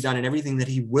everything that he's done and everything that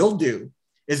he will do,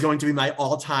 is going to be my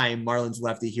all-time Marlins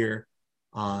lefty here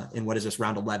in what is this,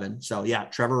 round 11. So yeah,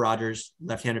 Trevor Rogers,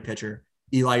 left-handed pitcher.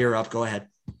 Eli, you're up. Go ahead.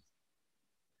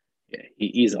 Yeah,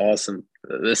 he's awesome.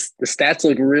 The stats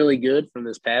look really good from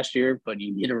this past year, but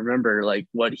you need to remember like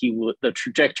the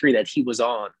trajectory that he was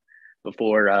on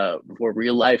before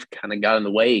real life kind of got in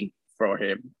the way for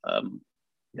him.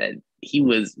 That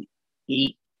he's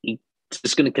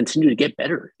just going to continue to get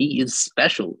better. He is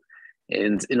special,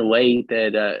 and in a way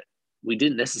that we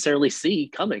didn't necessarily see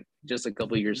coming just a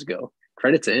couple of years ago.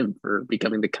 Credit to him for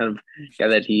becoming the kind of guy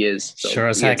that he is. So sure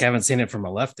as heck, I haven't seen it from a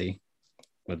lefty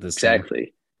with this.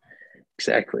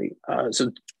 Exactly.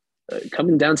 So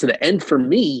coming down to the end for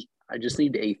me, I just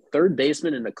need a third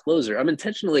baseman and a closer. I'm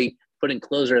intentionally putting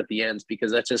closer at the ends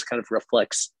because that just kind of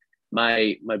reflects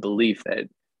my belief that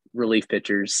relief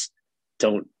pitchers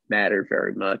don't matter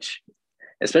very much,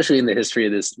 especially in the history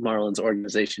of this Marlins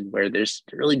organization, where there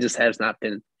really just has not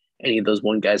been any of those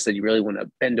one guys that you really want to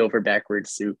bend over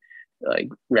backwards to like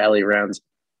rally around.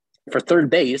 For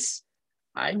third base,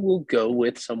 I will go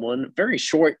with someone very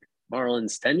short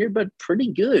Marlins tenure, but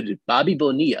pretty good. Bobby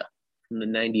Bonilla from the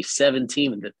 97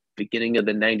 team and the beginning of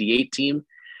the 98 team.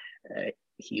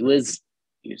 He was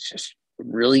just a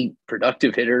really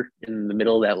productive hitter in the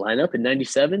middle of that lineup in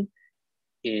 97.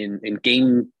 In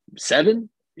game 7,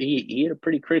 he had a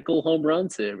pretty critical home run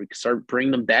to start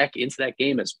bringing them back into that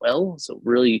game as well. So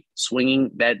really swinging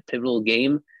that pivotal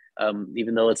game.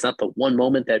 Even though it's not the one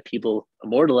moment that people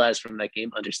immortalize from that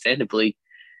game, understandably,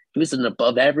 he was an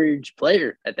above average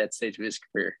player at that stage of his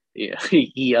career. Yeah,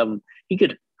 he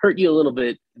could hurt you a little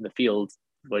bit in the field,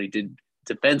 what he did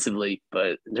defensively,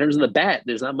 but in terms of the bat,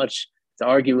 there's not much to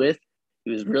argue with.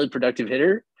 He was a really productive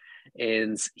hitter,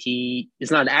 and he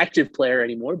is not an active player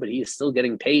anymore, but he is still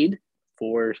getting paid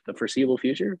for the foreseeable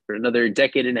future for another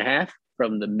decade and a half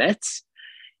from the Mets.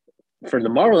 For the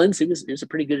Marlins, it was a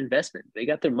pretty good investment. They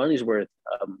got their money's worth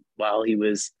while he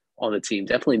was on the team.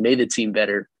 Definitely made the team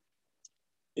better.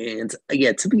 And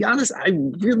yeah, to be honest, I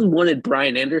really wanted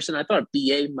Brian Anderson. I thought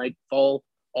BA might fall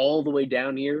all the way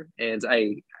down here, and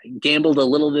I gambled a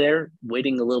little there,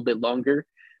 waiting a little bit longer.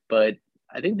 But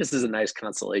I think this is a nice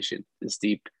consolation this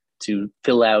deep to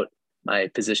fill out my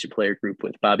position player group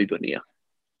with Bobby Bonilla.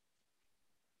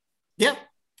 Yeah.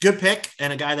 Good pick,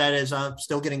 and a guy that is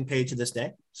still getting paid to this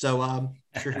day. So I'm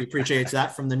sure he appreciates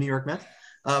that from the New York Mets.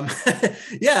 A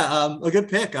good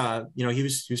pick. He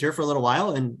was here for a little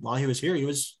while, and while he was here, he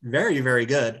was very, very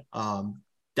good.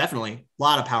 Definitely a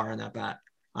lot of power in that bat.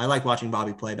 I like watching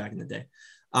Bobby play back in the day.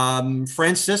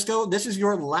 Francisco, this is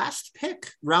your last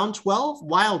pick, round 12,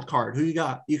 wild card. Who you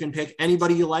got? You can pick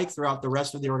anybody you like throughout the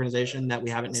rest of the organization that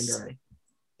we haven't named already.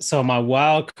 So my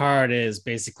wild card is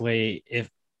basically if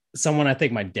someone I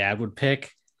think my dad would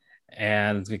pick,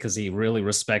 and because he really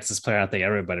respects this player. I think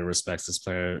everybody respects this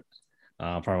player.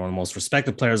 Probably one of the most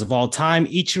respected players of all time,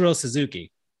 Ichiro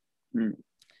Suzuki.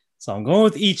 So I'm going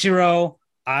with Ichiro.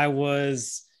 I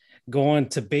was going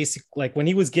to like when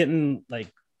he was getting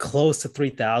like close to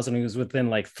 3,000, he was within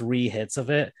like 3 hits of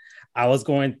it. I was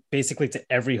going basically to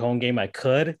every home game I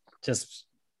could just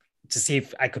to see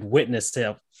if I could witness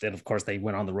it. Then of course they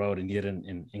went on the road and did it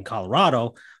in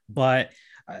Colorado, but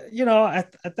I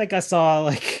think I saw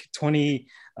like 20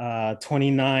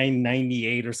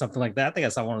 29.98 or something like that. I think I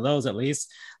saw one of those at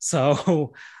least.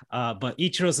 So, but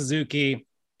Ichiro Suzuki,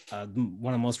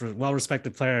 one of the most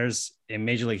well-respected players in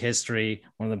Major League history,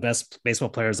 one of the best baseball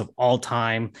players of all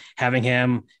time. Having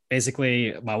him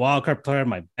basically my wildcard player,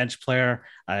 my bench player.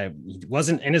 He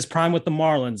wasn't in his prime with the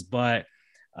Marlins, but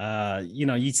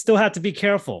you still have to be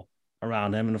careful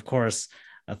around him. And of course,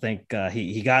 I think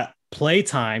he got play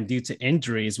time due to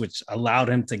injuries, which allowed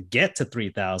him to get to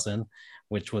 3,000,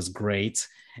 which was great.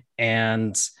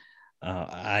 And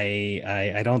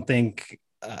I don't think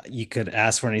you could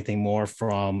ask for anything more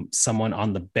from someone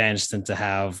on the bench than to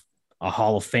have a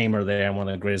Hall of Famer there and one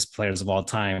of the greatest players of all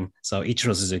time. So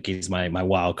Ichiro Suzuki is my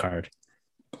wild card.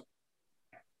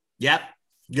 Yep.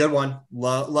 Good one.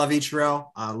 Love Ichiro.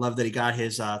 Love that he got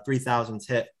his 3,000th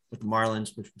hit with the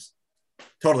Marlins, which was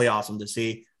totally awesome to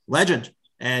see. Legend,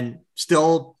 and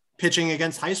still pitching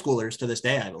against high schoolers to this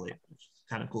day, I believe.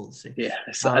 Kind of cool to see. Yeah,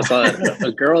 I saw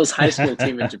a girls' high school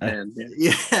team in Japan.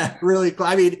 Yeah, really cool.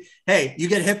 I mean, hey, you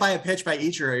get hit by a pitch by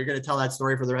Ichiro, you're going to tell that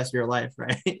story for the rest of your life,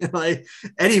 right? Like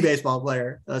any baseball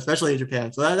player, especially in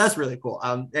Japan. So that's really cool.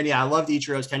 And yeah, I loved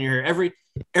Ichiro's tenure here.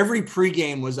 Every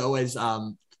pregame was always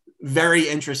very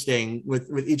interesting with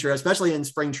Ichiro, especially in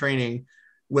spring training,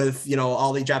 with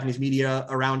all the Japanese media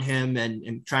around him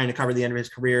and trying to cover the end of his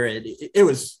career. It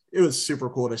was super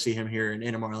cool to see him here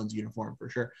in a Marlins uniform for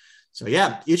sure. So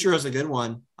yeah, Ichiro's a good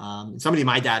one. Somebody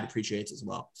my dad appreciates as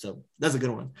well. So that's a good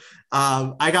one.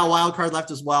 I got wild card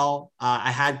left as well.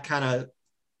 I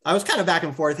was kind of back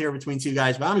and forth here between two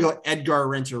guys, but I'm gonna go Edgar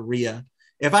Renteria.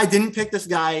 If I didn't pick this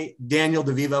guy, Daniel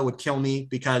DeVivo would kill me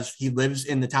because he lives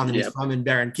in the town that he's from in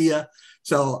Barranquilla.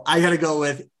 So I got to go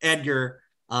with Edgar.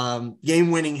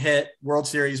 Game-winning hit, World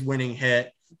Series winning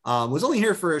hit. Was only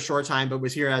here for a short time, but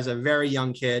was here as a very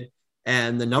young kid.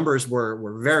 And the numbers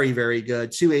were very, very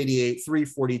good. 288,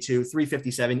 342,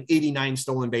 357, 89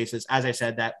 stolen bases. As I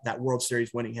said, that World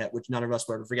Series winning hit, which none of us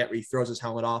will ever forget, where he throws his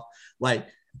helmet off. Like,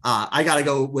 I got to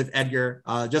go with Edgar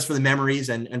just for the memories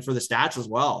and for the stats as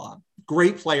well.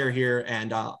 Great player here.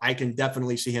 And I can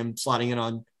definitely see him slotting in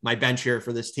on my bench here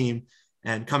for this team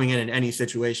and coming in any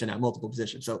situation at multiple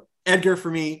positions. So Edgar, for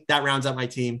me, that rounds up my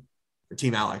team for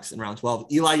Team Alex in round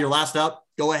 12. Eli, you're last up.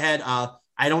 Go ahead.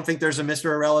 I don't think there's a Mr.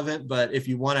 Irrelevant, but if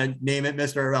you want to name it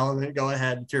Mr. Irrelevant, go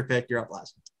ahead. It's your pick. You're up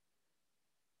last.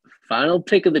 Final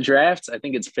pick of the draft. I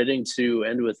think it's fitting to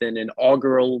end with an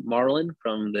inaugural Marlin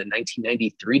from the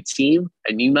 1993 team.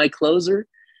 I knew my closer.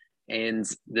 And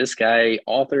this guy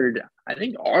authored, I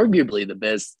think, arguably the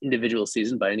best individual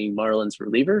season by any Marlins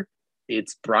reliever.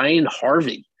 It's Brian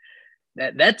Harvey.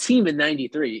 That team in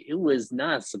 93, it was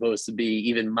not supposed to be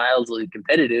even mildly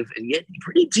competitive, and yet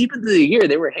pretty deep into the year,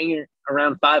 they were hanging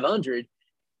around 500,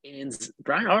 and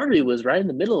Brian Harvey was right in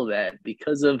the middle of that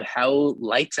because of how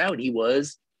lights out he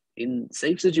was in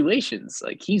safe situations.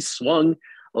 Like, he swung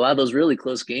a lot of those really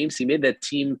close games. He made that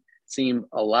team seem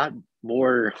a lot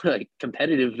more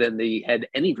competitive than they had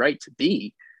any right to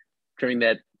be during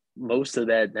most of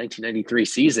that 1993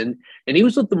 season. And he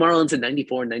was with the Marlins in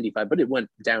 94 and 95, but it went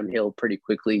downhill pretty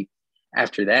quickly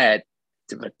after that.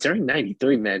 But during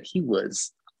 93, man, he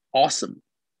was awesome.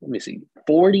 Let me see,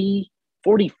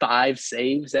 45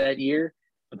 saves that year,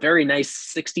 a very nice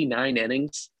 69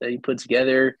 innings that he put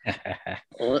together.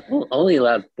 Only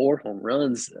allowed 4 home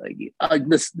runs.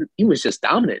 He was just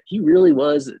dominant. He really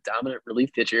was a dominant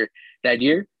relief pitcher that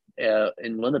year,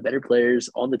 and one of the better players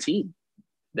on the team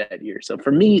that year. So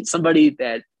for me, somebody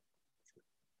that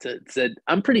said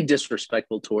I'm pretty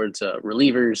disrespectful towards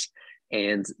relievers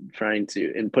and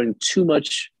putting too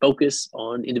much focus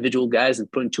on individual guys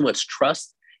and putting too much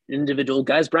trust in individual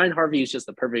guys. Brian Harvey is just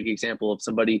a perfect example of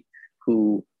somebody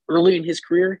who early in his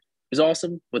career was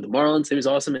awesome with the Marlins. He was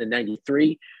awesome in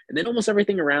 93. And then almost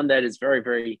everything around that is very,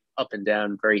 very up and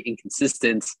down, very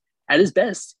inconsistent. At his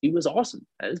best, he was awesome.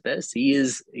 At his best, he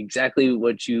is exactly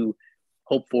what you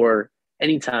hope for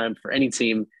anytime for any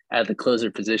team at the closer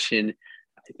position.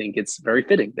 I think it's very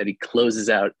fitting that he closes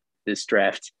out this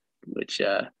draft, which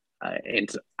I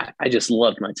just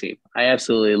loved my team. I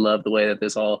absolutely love the way that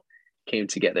this all came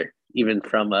together, even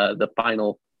from the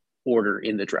final order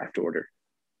in the draft order.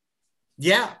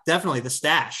 Yeah, definitely the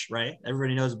stash, right?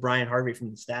 Everybody knows Brian Harvey from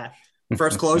the stash.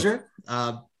 First closer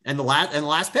and the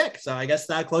last pick. So I guess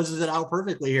that closes it out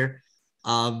perfectly here.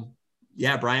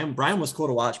 Yeah, Brian was cool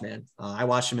to watch, man. I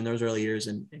watched him in those early years,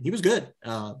 and he was good.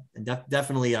 And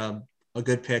definitely a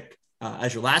good pick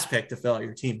as your last pick to fill out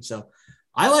your team. So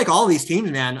I like all these teams,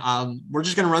 man. We're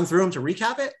just going to run through them to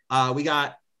recap it. We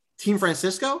got Team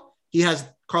Francisco. He has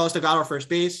Carlos Delgado first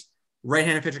base,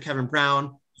 right-handed pitcher Kevin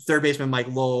Brown, third baseman Mike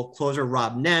Lowell, closer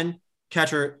Rob Nen,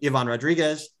 catcher Ivan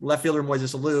Rodriguez, left fielder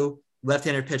Moises Alou,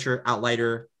 left-handed pitcher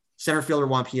Outlighter, center fielder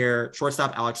Juan Pierre,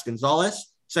 shortstop Alex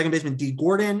Gonzalez, second baseman D.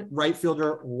 Gordon, right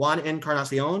fielder Juan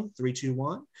Encarnacion,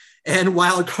 3-2-1, and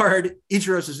wild card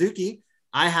Ichiro Suzuki.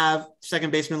 I have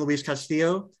second baseman Luis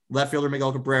Castillo, left fielder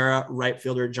Miguel Cabrera, right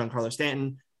fielder Giancarlo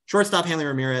Stanton, shortstop Hanley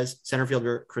Ramirez, center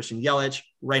fielder Christian Yelich,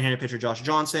 right-handed pitcher Josh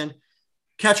Johnson,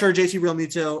 catcher JC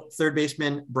Realmuto, third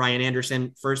baseman Brian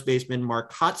Anderson, first baseman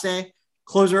Mark Kotze,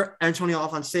 closer Antonio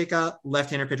Alfonseca,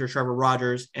 left-handed pitcher Trevor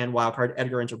Rogers, and wildcard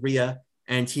Edgar Renteria.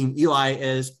 And Team Eli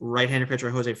is right-handed pitcher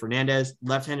Jose Fernandez,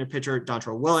 left-handed pitcher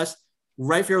Dontrelle Willis,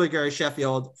 right fielder Gary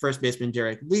Sheffield, first baseman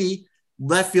Derek Lee,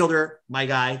 left fielder, my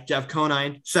guy, Jeff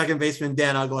Conine, second baseman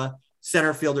Dan Ugla,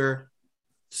 center fielder,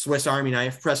 Swiss Army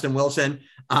knife, Preston Wilson,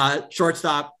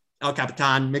 shortstop, El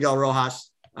Capitan, Miguel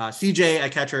Rojas, CJ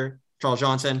at catcher, Charles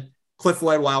Johnson, Cliff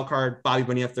Floyd, wild card, Bobby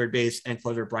Bonilla, third base, and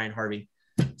closer Brian Harvey.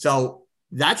 So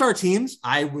that's our teams.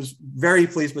 I was very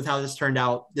pleased with how this turned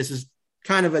out. This is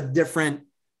kind of a different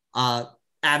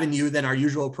avenue than our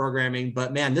usual programming,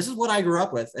 but man, this is what I grew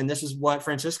up with. And this is what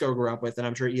Francisco grew up with. And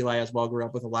I'm sure Eli as well grew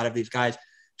up with a lot of these guys,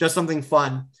 just something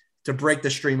fun to break the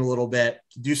stream a little bit,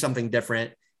 to do something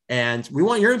different. And we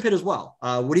want your input as well.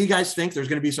 What do you guys think? There's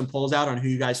going to be some polls out on who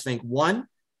you guys think won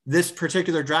this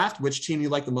particular draft, which team you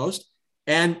like the most,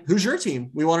 and who's your team.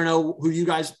 We want to know who you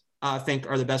guys think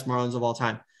are the best Marlins of all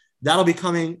time. That'll be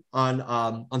coming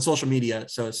on social media,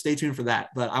 so stay tuned for that.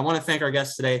 But I want to thank our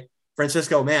guests today.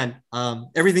 Francisco, man,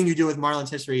 everything you do with Marlins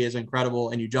history is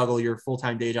incredible, and you juggle your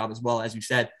full-time day job as well, as you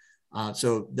said.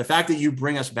 So the fact that you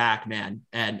bring us back, man,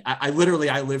 and I literally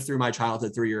lived through my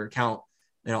childhood through your account.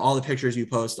 You know, all the pictures you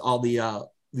post, all the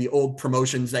old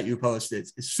promotions that you post.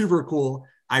 It's super cool.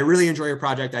 I really enjoy your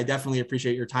project. I definitely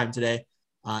appreciate your time today.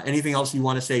 Anything else you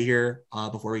want to say here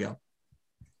before we go?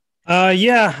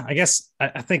 Yeah, I guess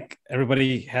I think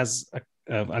everybody has,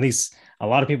 at least a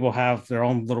lot of people have their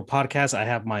own little podcast. I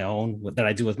have my own that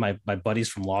I do with my buddies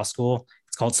from law school.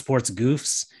 It's called Sports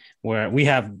Goofs, where we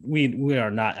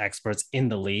are not experts in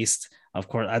the least. Of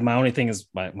course, my only thing is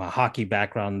my hockey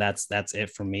background. That's it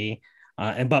for me.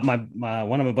 But my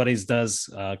one of my buddies does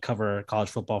cover college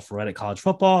football for Reddit College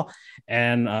Football,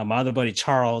 and my other buddy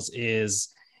Charles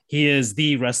is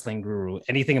the wrestling guru.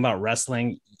 Anything about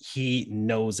wrestling, he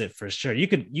knows it for sure. You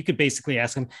could basically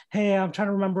ask him, "Hey, I'm trying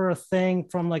to remember a thing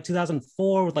from like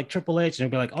 2004 with like Triple H," and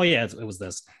he'll be like, "Oh yeah, it was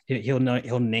this." He'll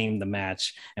name the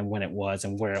match and when it was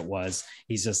and where it was.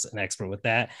 He's just an expert with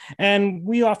that. And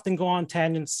we often go on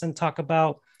tangents and talk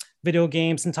about video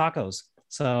games and tacos.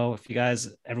 So if you guys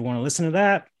ever want to listen to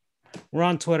that, we're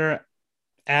on Twitter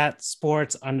at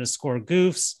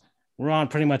sports_goofs. We're on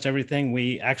pretty much everything.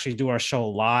 We actually do our show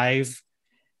live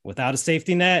without a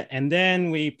safety net, and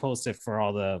then we post it for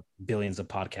all the billions of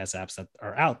podcast apps that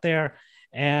are out there.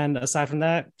 And aside from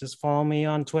that, just follow me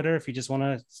on Twitter if you just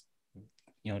want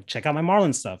to, check out my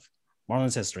Marlins stuff,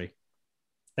 Marlins history.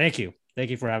 Thank you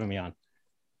for having me on.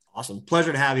 Awesome,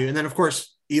 pleasure to have you. And then of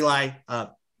course, Eli.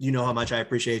 You know how much I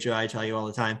appreciate you. I tell you all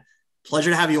the time.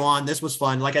 Pleasure to have you on. This was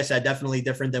fun. Like I said, definitely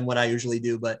different than what I usually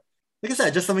do, but like I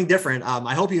said, just something different.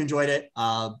 I hope you enjoyed it.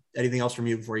 Anything else from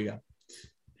you before you go? I'm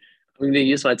going to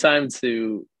use my time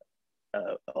to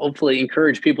hopefully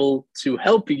encourage people to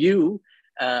help you,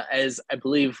 as I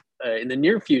believe in the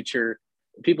near future,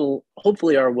 people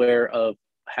hopefully are aware of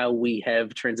how we have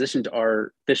transitioned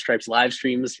our Fish Stripes live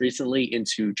streams recently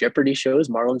into Jeopardy shows,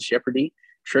 Marlins Jeopardy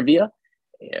trivia.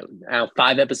 Now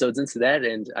 5 episodes into that,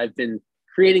 and I've been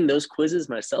creating those quizzes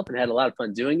myself and had a lot of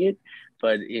fun doing it.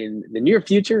 But in the near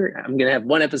future, I'm going to have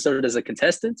 1 episode as a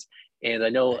contestant, and I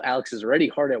know Alex is already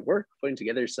hard at work putting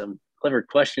together some clever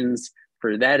questions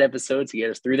for that episode to get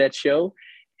us through that show.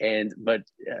 But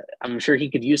I'm sure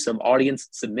he could use some audience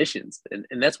submissions,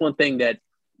 and that's one thing that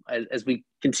as we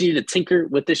continue to tinker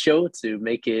with the show to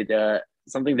make it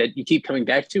something that you keep coming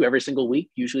back to every single week,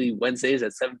 usually Wednesdays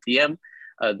at 7 p.m.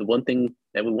 The one thing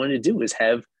that we wanted to do is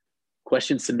have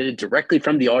questions submitted directly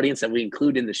from the audience that we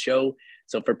include in the show.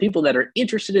 So for people that are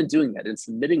interested in doing that and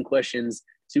submitting questions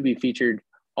to be featured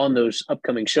on those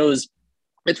upcoming shows,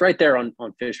 it's right there on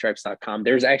fishstripes.com.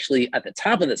 There's actually at the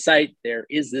top of the site, there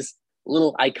is this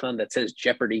little icon that says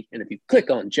Jeopardy. And if you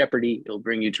click on Jeopardy, it'll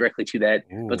bring you directly to that.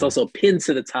 Ooh. But it's also pinned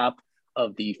to the top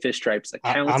of the Fish Stripes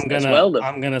account as well.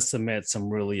 I'm gonna submit some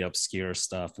really obscure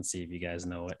stuff and see if you guys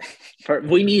know it.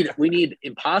 We need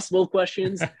impossible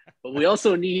questions, but we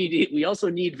also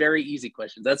need very easy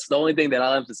questions. That's the only thing that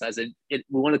I'll emphasize. We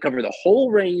want to cover the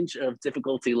whole range of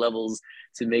difficulty levels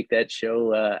to make that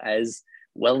show as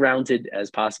well-rounded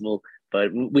as possible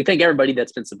But we thank everybody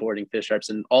that's been supporting Fish Stripes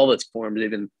in all its forms,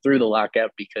 even through the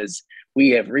lockout, because we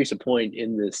have reached a point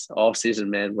in this off season,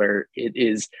 man, where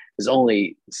there's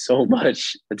only so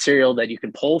much material that you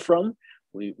can pull from.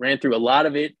 We ran through a lot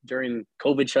of it during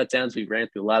COVID shutdowns. We ran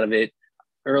through a lot of it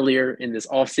earlier in this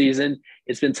off season.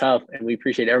 It's been tough, and we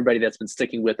appreciate everybody that's been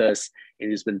sticking with us and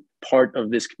who's been part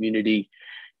of this community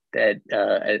that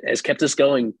has kept us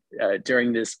going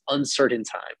during this uncertain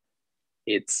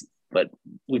time. But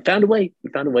we found a way.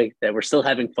 We found a way that we're still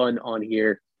having fun on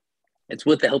here. It's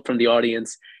with the help from the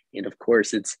audience. And of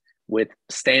course, it's with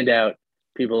standout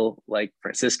people like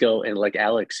Francisco and like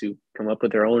Alex, who come up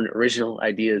with their own original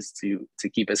ideas to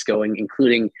keep us going,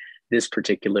 including this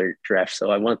particular draft.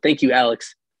 So I want to thank you,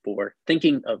 Alex, for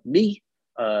thinking of me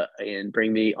and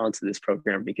bring me onto this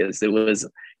program, because it was,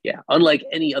 unlike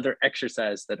any other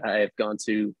exercise that I have gone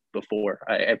to before.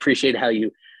 I appreciate how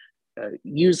you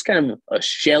use kind of a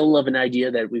shell of an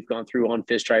idea that we've gone through on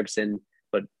Fish Stripes,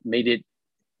 but made it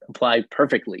apply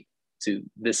perfectly to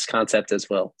this concept as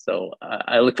well. So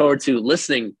I look forward to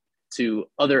listening to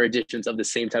other editions of the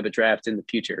same type of draft in the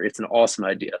future. It's an awesome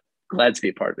idea. Glad to be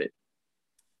a part of it.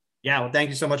 Yeah, well, thank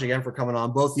you so much again for coming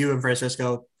on. Both you and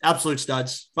Francisco, absolute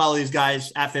studs. Follow these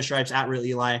guys at Fish Stripes, at Real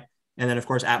Eli, and then, of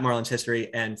course, at Marlins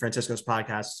History and Francisco's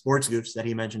podcast, Sports Goofs, that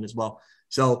he mentioned as well.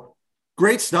 So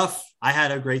great stuff. I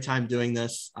had a great time doing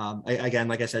this. Again,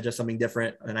 like I said, just something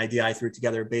different, an idea I threw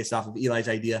together based off of Eli's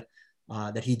idea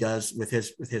that he does with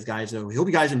his guys. So we hope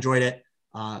you guys enjoyed it.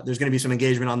 There's going to be some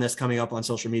engagement on this coming up on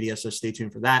social media, so stay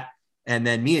tuned for that. And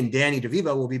then me and Danny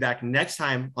DeVivo will be back next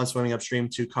time on Swimming Upstream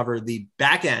to cover the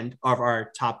back end of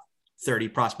our top 30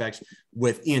 prospects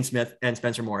with Ian Smith and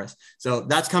Spencer Morris. So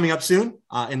that's coming up soon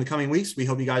in the coming weeks. We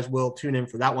hope you guys will tune in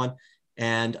for that one.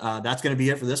 And that's going to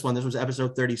be it for this one. This was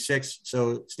episode 36.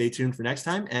 So stay tuned for next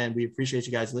time. And we appreciate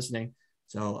you guys listening.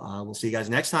 So we'll see you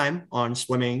guys next time on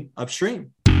Swimming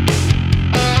Upstream.